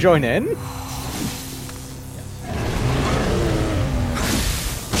also join in?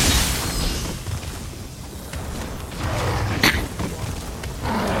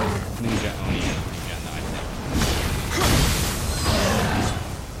 Ninja Oni and regen, though, I think.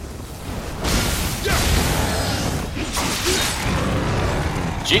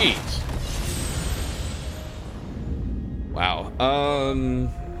 Jeez. Wow.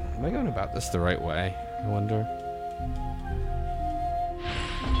 Am I going about this the right way? I wonder.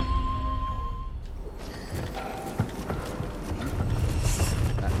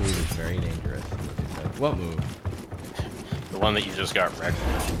 That move is very dangerous. What move? The one that you just got wrecked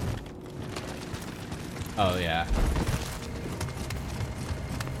with. Oh yeah.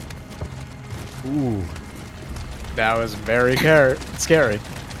 Ooh. That was very scary.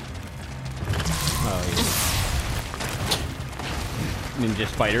 Oh yeah. Ninja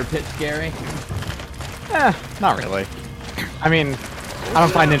spider pit scary? Not really. I mean, I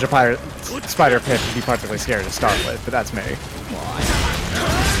don't find Spider Pit to be particularly scary to start with, but that's me. Well,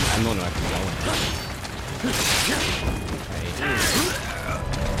 I'm going to actually go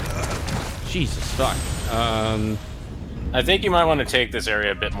in. Jesus fuck. I think you might want to take this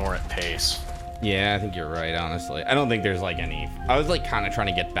area a bit more at pace. Yeah, I think you're right, honestly. I don't think there's like any... I was like kind of trying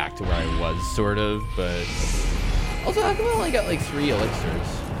to get back to where I was, sort of, but... Also, how come I only got like 3 elixirs?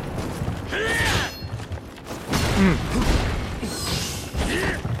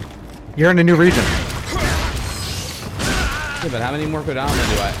 You're in a new region. Yeah, but how many more Kodama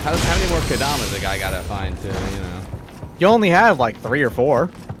do I... How many more Kodamas the guy gotta find to, you know... You only have like 3 or 4.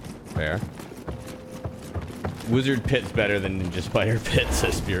 Fair. Wizard Pit's better than Ninja Spider Pit,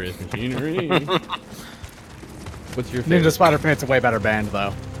 says Spurious Machinery. What's your favorite? Ninja Spider Pit's a way better band,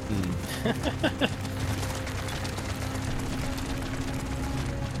 though. I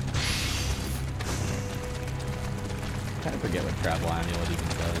kind of forget what travel amulet even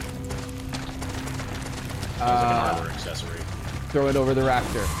does. Sounds like an armor accessory. Throw it over the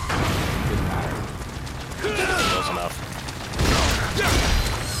rafter. Didn't matter. Close enough.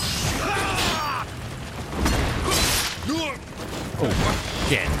 Oh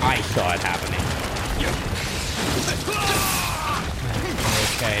shit! I saw it happening.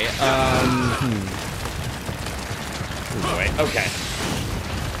 Okay. Oh boy. Okay.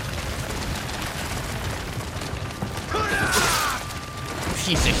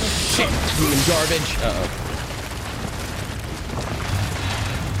 Piece of shit, human garbage. Uh-oh.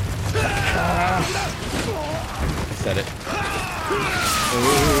 I said it.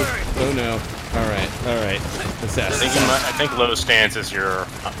 Oh no. Alright. Assess. I think low stance is your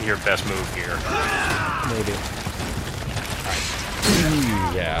best move here. Maybe. Alright.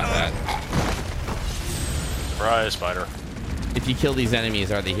 Yeah, that. Surprise, spider. If you kill these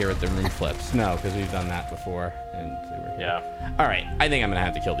enemies, are they here with the room flips? No, because we've done that before, and they were here. Yeah. All right, I think I'm gonna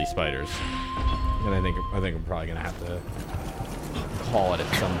have to kill these spiders, and I think I'm probably gonna have to call it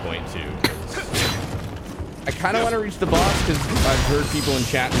at some point too. 'Cause I kind of want to reach the boss because I've heard people in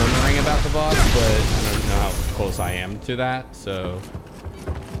chat murmuring about the boss, but I don't know how close I am to that. So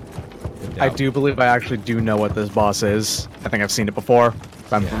I do believe I actually do know what this boss is. I think I've seen it before.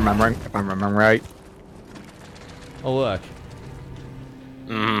 If I'm remembering right. Oh look.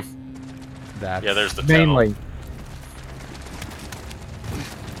 Mm-hmm. That's Yeah, there's the Mainly.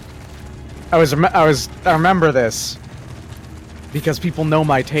 I remember this because people know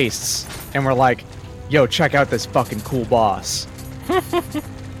my tastes and were like, "Yo, check out this fucking cool boss."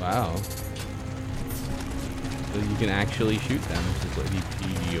 Wow. So you can actually shoot them, which is what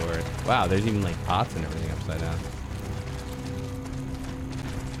you or wow, there's even like pots and everything upside down.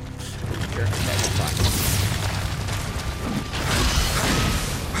 Sure, okay, that's fine.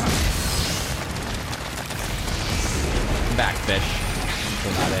 Back fish.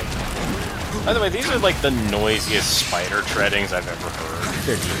 By the way, these are like the noisiest spider treadings I've ever heard.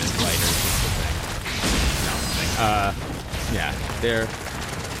 They're demon spiders, is the thing. No, yeah, they're...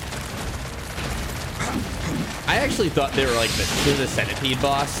 I actually thought they were like the centipede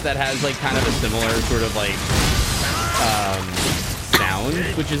boss that has like kind of a similar sort of like sound,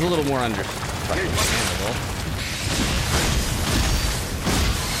 which is a little more understandable.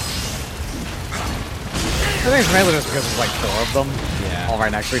 I think it's mainly just because there's like 4 of them, Yeah. all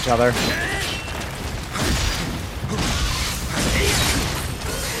right next to each other.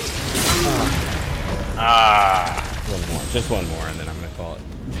 One more, just one more, and then I'm gonna call it.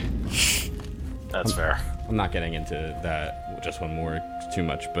 That's fair. I'm not getting into that just one more too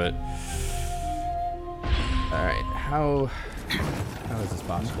much, but all right, how is this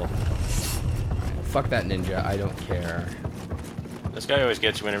possible? All right, fuck that ninja. I don't care. This guy always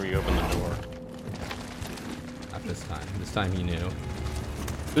gets you whenever you open the door. Not this time. This time he knew.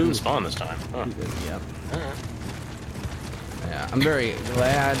 Didn't spawn this time. Huh. Yep. Alright. Yeah, I'm very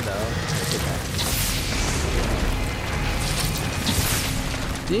glad though.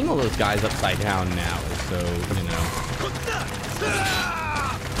 Seeing all those guys upside down now is so, you know.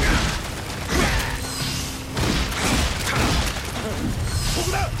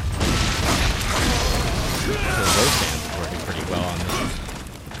 So those stands are working pretty well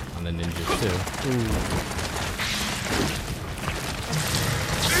on the ninjas too.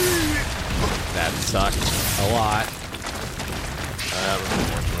 That sucked a lot. That was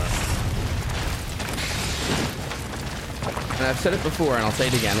unfortunate. And I've said it before, and I'll say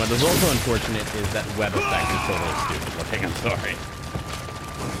it again. What is also unfortunate is that web effect is totally stupid looking. I'm sorry.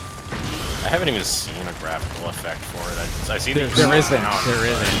 I haven't even seen a graphical effect for it. I see There isn't.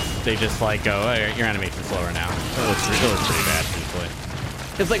 isn't. They just like go, oh, your animation's slower now. It looks pretty bad, truthfully.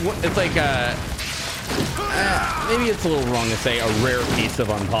 It's like maybe it's a little wrong to say a rare piece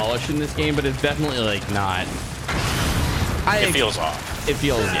of unpolished in this game, but it's definitely like not. It feels off. It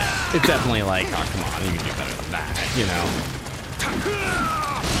feels, yeah. It's definitely like, oh, come on, you can do better than that, you know?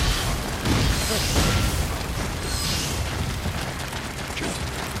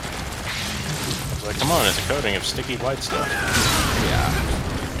 Like, come on, it's a coating of sticky white stuff. Yeah.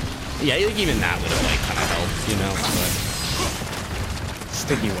 Yeah, even that would have, like, kind of helped, you know? But,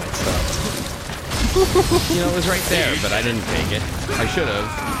 Sticky white stuff. you know, it was right there, but I didn't take it. I should have.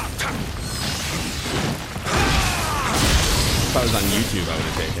 If I was on YouTube, I would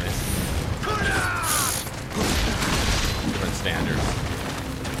have taken it. Different standards.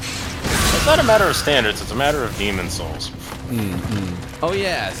 It's not a matter of standards, it's a matter of demon souls. Oh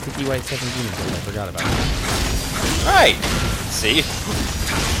yeah, sticky white 17. I forgot about that. Right! See?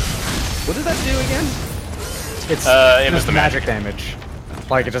 What did that do again? It's it was the magic damage.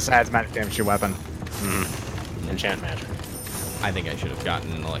 Like, it just adds magic damage to your weapon. Enchant magic. I think I should have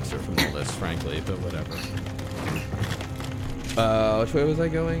gotten an elixir from all this, frankly, but whatever. Which way was I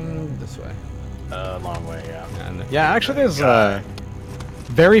going? This way. Long way, yeah. Yeah, actually, there's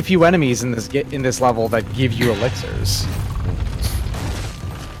very few enemies in this level that give you elixirs.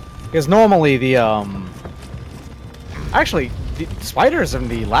 Because normally the actually the spiders in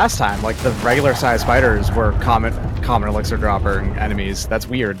the last time, like the regular sized spiders, were common elixir dropper enemies. That's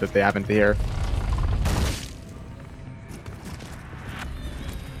weird that they haven't here.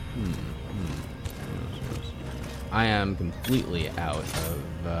 I am completely out of,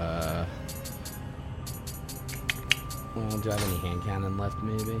 well, do I have any hand cannon left,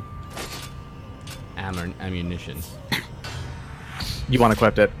 maybe? Ammunition. You want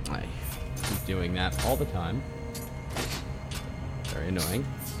equipped it? I keep doing that all the time. Very annoying.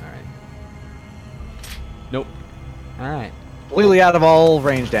 Alright. Nope. Alright. Completely out of all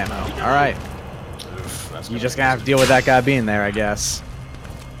ranged ammo. All right. Oof, that's You're gonna just be- gonna have to deal with that guy being there, I guess.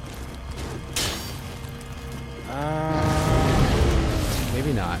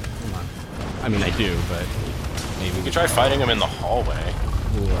 Maybe not. Come on. I mean, I do, but maybe You could try fighting him in the hallway.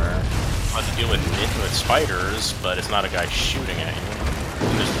 or Have to deal with spiders, but it's not a guy shooting at you.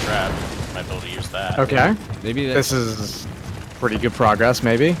 And there's a trap. Might be able to use that. Okay. maybe that. This is pretty good progress,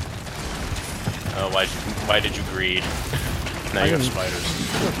 maybe. Oh, why did you greed? Now you have spiders.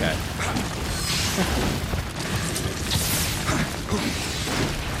 Okay.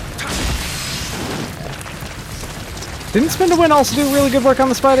 Didn't Spin to Win also do really good work on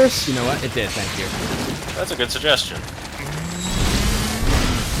the spiders? You know what? It did. Thank you. That's a good suggestion.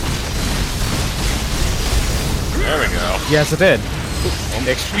 There we go. Yes, it did.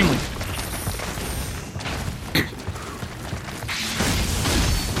 Extremely.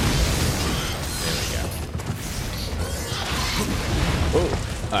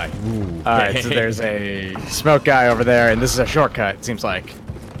 All right. Ooh. All right, so there's a smoke guy over there, and this is a shortcut, it seems like.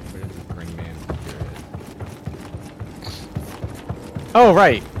 Where does the Ring Man appear? Oh,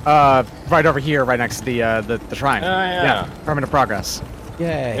 right. Right over here, right next to the shrine. Oh, yeah. Permanent progress.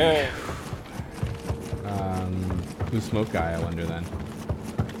 Yay. Yay. Who's Smoke Guy? I wonder then.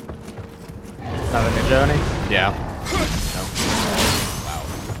 Not a ninja, any? Yeah. Wow.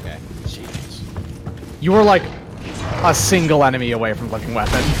 Okay. Jeez. You were like a single enemy away from looking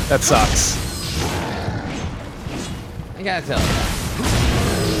weapon. That sucks. I gotta tell you.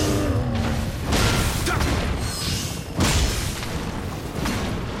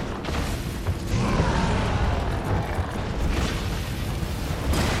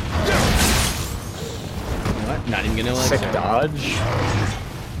 You know what? Not even gonna Sick like dodge.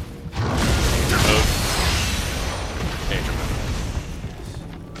 Danger move.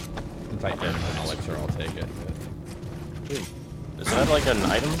 Since I did an elixir, I'll take it. Is that like an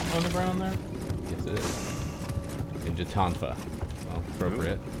item on the ground there? Yes, it is. Ninja Tonfa. Well,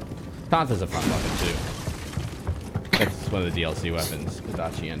 appropriate. Tonfa's a fun weapon too. That's one of the DLC weapons,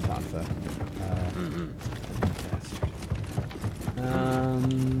 Kodachi and Tonfa.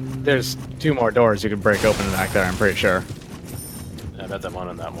 There's 2 more doors you could break open back there, I'm pretty sure. I bet that one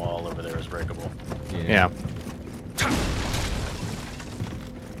on that wall over there is breakable. Yeah.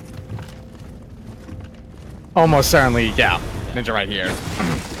 Almost certainly, yeah. Ninja right here.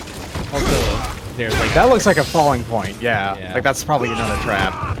 Also, there's like That looks like a falling point, yeah. Yeah. Like that's probably another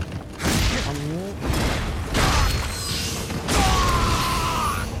trap.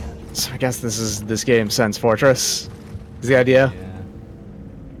 So I guess this game's Sense Fortress. Is the idea? Yeah.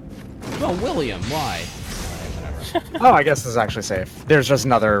 Well, William, why? Whatever. Oh, I guess this is actually safe. There's just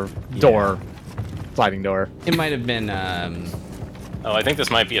another door. Sliding door. It might have been. Oh, I think this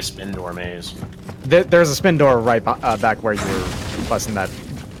might be a spin door maze. There's a spin door right back where you were busting that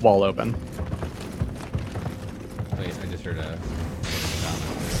wall open. Wait, I just heard a.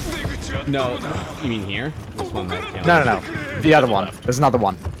 No, you mean here? This one that counts. No. The other one. There's another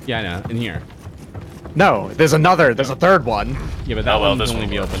one. Yeah, I know. In here. No, there's another. There's a third one. Yeah, but that Oh, well, one this can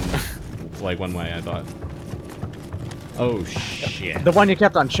only one be works. open like one way. I thought. Oh shit. The one you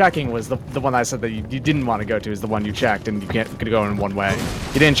kept on checking was the one I said that you didn't want to go to is the one you checked and you could go in one way.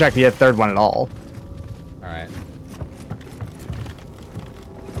 You didn't check the third one at all. All right.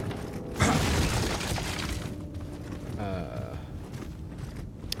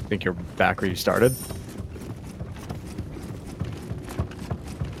 I think you're back where you started.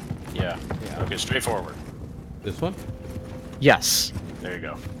 Yeah. Okay, straight forward. This one? Yes. There you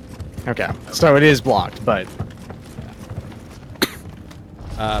go. Okay. So it is blocked, but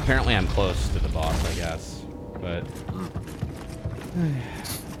Apparently I'm close to the boss, I guess. But I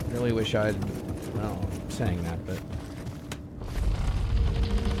really wish I'd. Well, I'm saying that, but.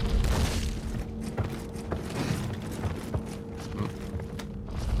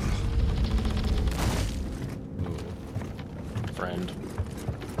 Friend.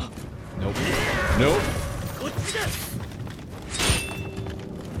 Nope. Nope.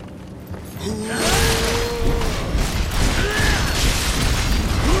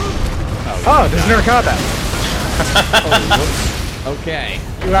 oh, there's Nurikabe. Oh, okay.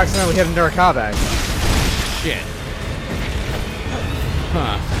 You accidentally hit a Nurikabe. Shit.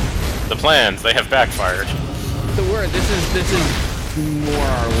 Huh. The plans, they have backfired. The word. This is more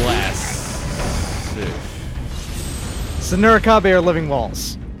or less. So Nurikabe are living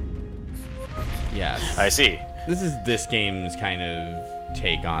walls. Yes. I see. This is this game's kind of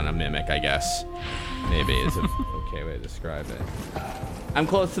take on a mimic, I guess. Maybe is an okay way to describe it. I'm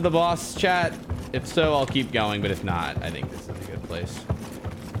close to the boss, chat. If so, I'll keep going, but if not, I think this is a good place.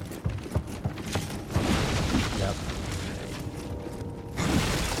 Yep.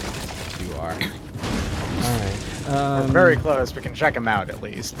 We're very close. We can check him out at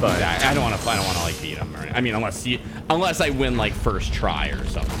least, but I don't want to like beat him. I mean, unless I win like first try or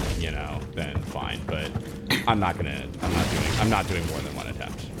something, you know, then fine. But I'm not doing more than one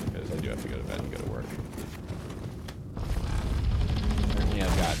attempt because I do have to go to bed and go to work.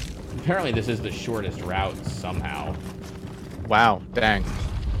 Apparently this is the shortest route somehow. wow, dang.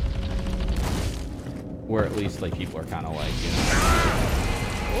 Where at least like people are kind of like, you know.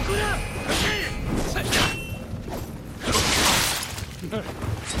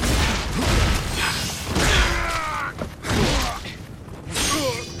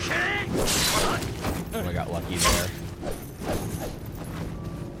 Oh, I got lucky there.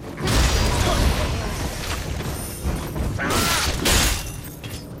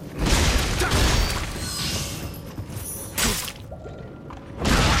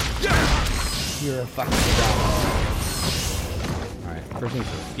 You're a fucking dumb. Alright, first things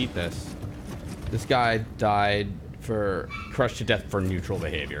first, eat this. This guy died for crushed to death for neutral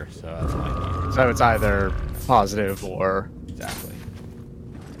behavior, so that's my So it's either positive or... Exactly.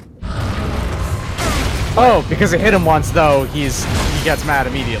 Oh, because it hit him once, though, he gets mad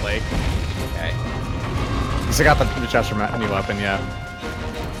immediately. Okay. He's got the Chester new weapon, yeah.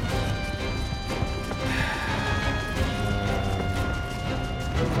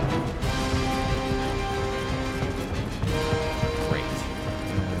 Great.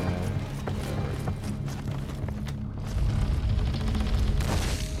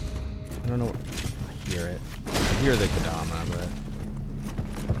 I don't know. I hear it. I hear the Kodama, but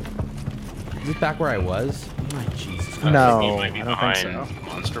is this back where I was? Oh my Jesus Christ. No, You might be I don't think behind so.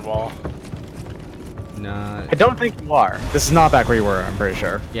 Monster Ball. Nah. I don't think you are. This is not back where you were, I'm pretty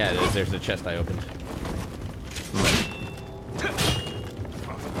sure. Yeah, it is. There's the chest I opened.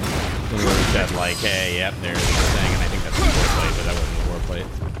 When we said like, hey, yep, there's the thing, and I think that's the war plate, but that wasn't the war plate.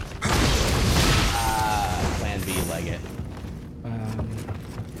 Plan B, leg it.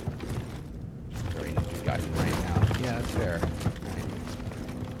 Very ninja guiding right now. Yeah, that's fair. Right.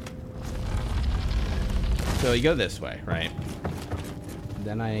 So you go this way, right?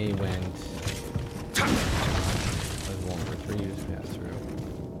 Then I went. There's 1 for 3 just pass through.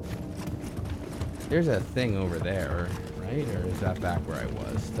 There's a thing over there, right? Or is that back where I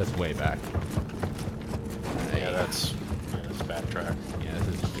was? That's way back. Yeah, that's backtrack. Yeah,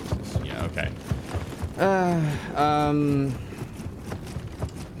 this is yeah, okay. I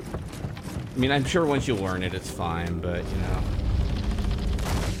mean, I'm sure once you learn it, it's fine, but you know.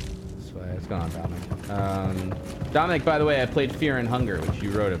 This way, what's going on, Dominic? Dominic, by the way, I played Fear and Hunger, which you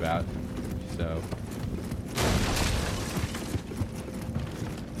wrote about. So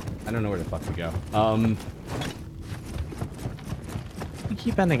I don't know where the fuck to go. You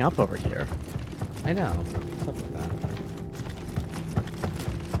keep ending up over here. I know. What's up with that?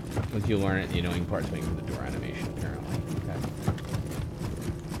 Once you learn it, you know, you can part swing the door animation, apparently. Okay.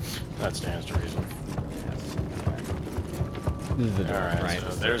 That stands to reason. Yes. Okay. This is the door, Alright, right? so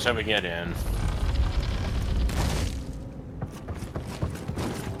there's how we get in.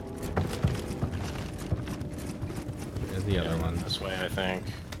 There's the other one. This way, I think.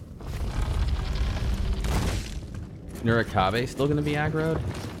 Nurikabe still gonna be aggroed?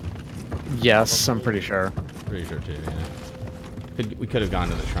 Yes, I'm pretty sure. Pretty sure too, yeah. We could have gone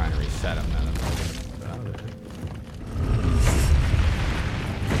to the shrine and reset him then.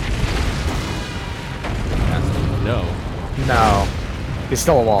 No. No. He's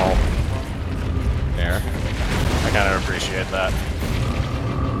still a wall. Fair. I kind of appreciate that.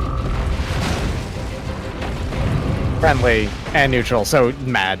 Friendly and neutral, so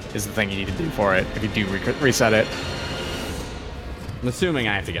mad is the thing you need to do for it if you do reset it. I'm assuming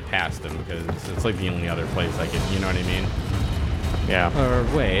I have to get past him because it's like the only other place I can, you know what I mean? Yeah. Or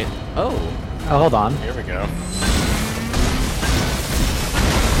wait. Oh. Oh, hold on. Here we go.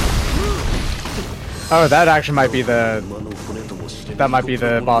 Oh, that actually might be the... That might be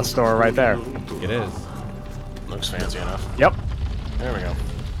the boss store right there. It is. Looks fancy enough. Yep. There we go.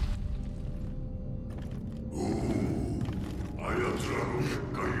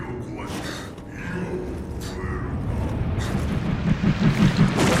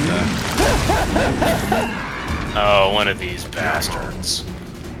 Oh, one of these bastards.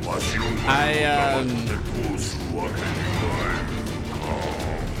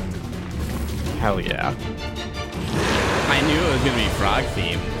 Hell yeah. I knew it was gonna be frog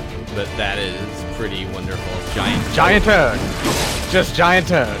themed, but that is pretty wonderful. Giant Toad. Just Giant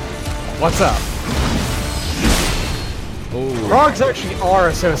Toad. What's up? Oh. Frogs actually are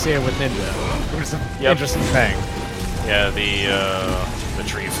associated with Ninja, which is an interesting thing. Yeah, the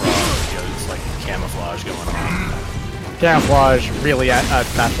tree frog. There's like camouflage going on. Camouflage, really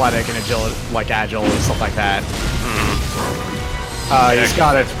athletic and agile and stuff like that. He's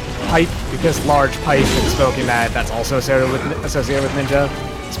got a pipe, because large pipe and smoking that's also associated with ninja,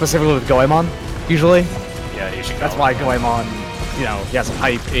 specifically with Goemon, usually. Yeah, Ishikawa. That's why Goemon, you know, he has a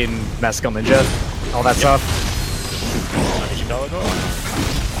pipe in Maskell Ninja, all that stuff.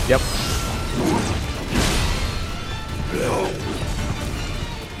 Yep.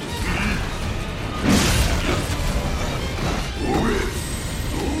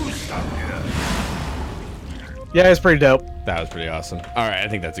 Yeah, it's pretty dope. That was pretty awesome. All right, I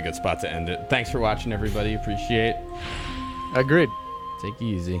think that's a good spot to end it. Thanks for watching, everybody. Appreciate. Agreed. Take it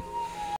easy.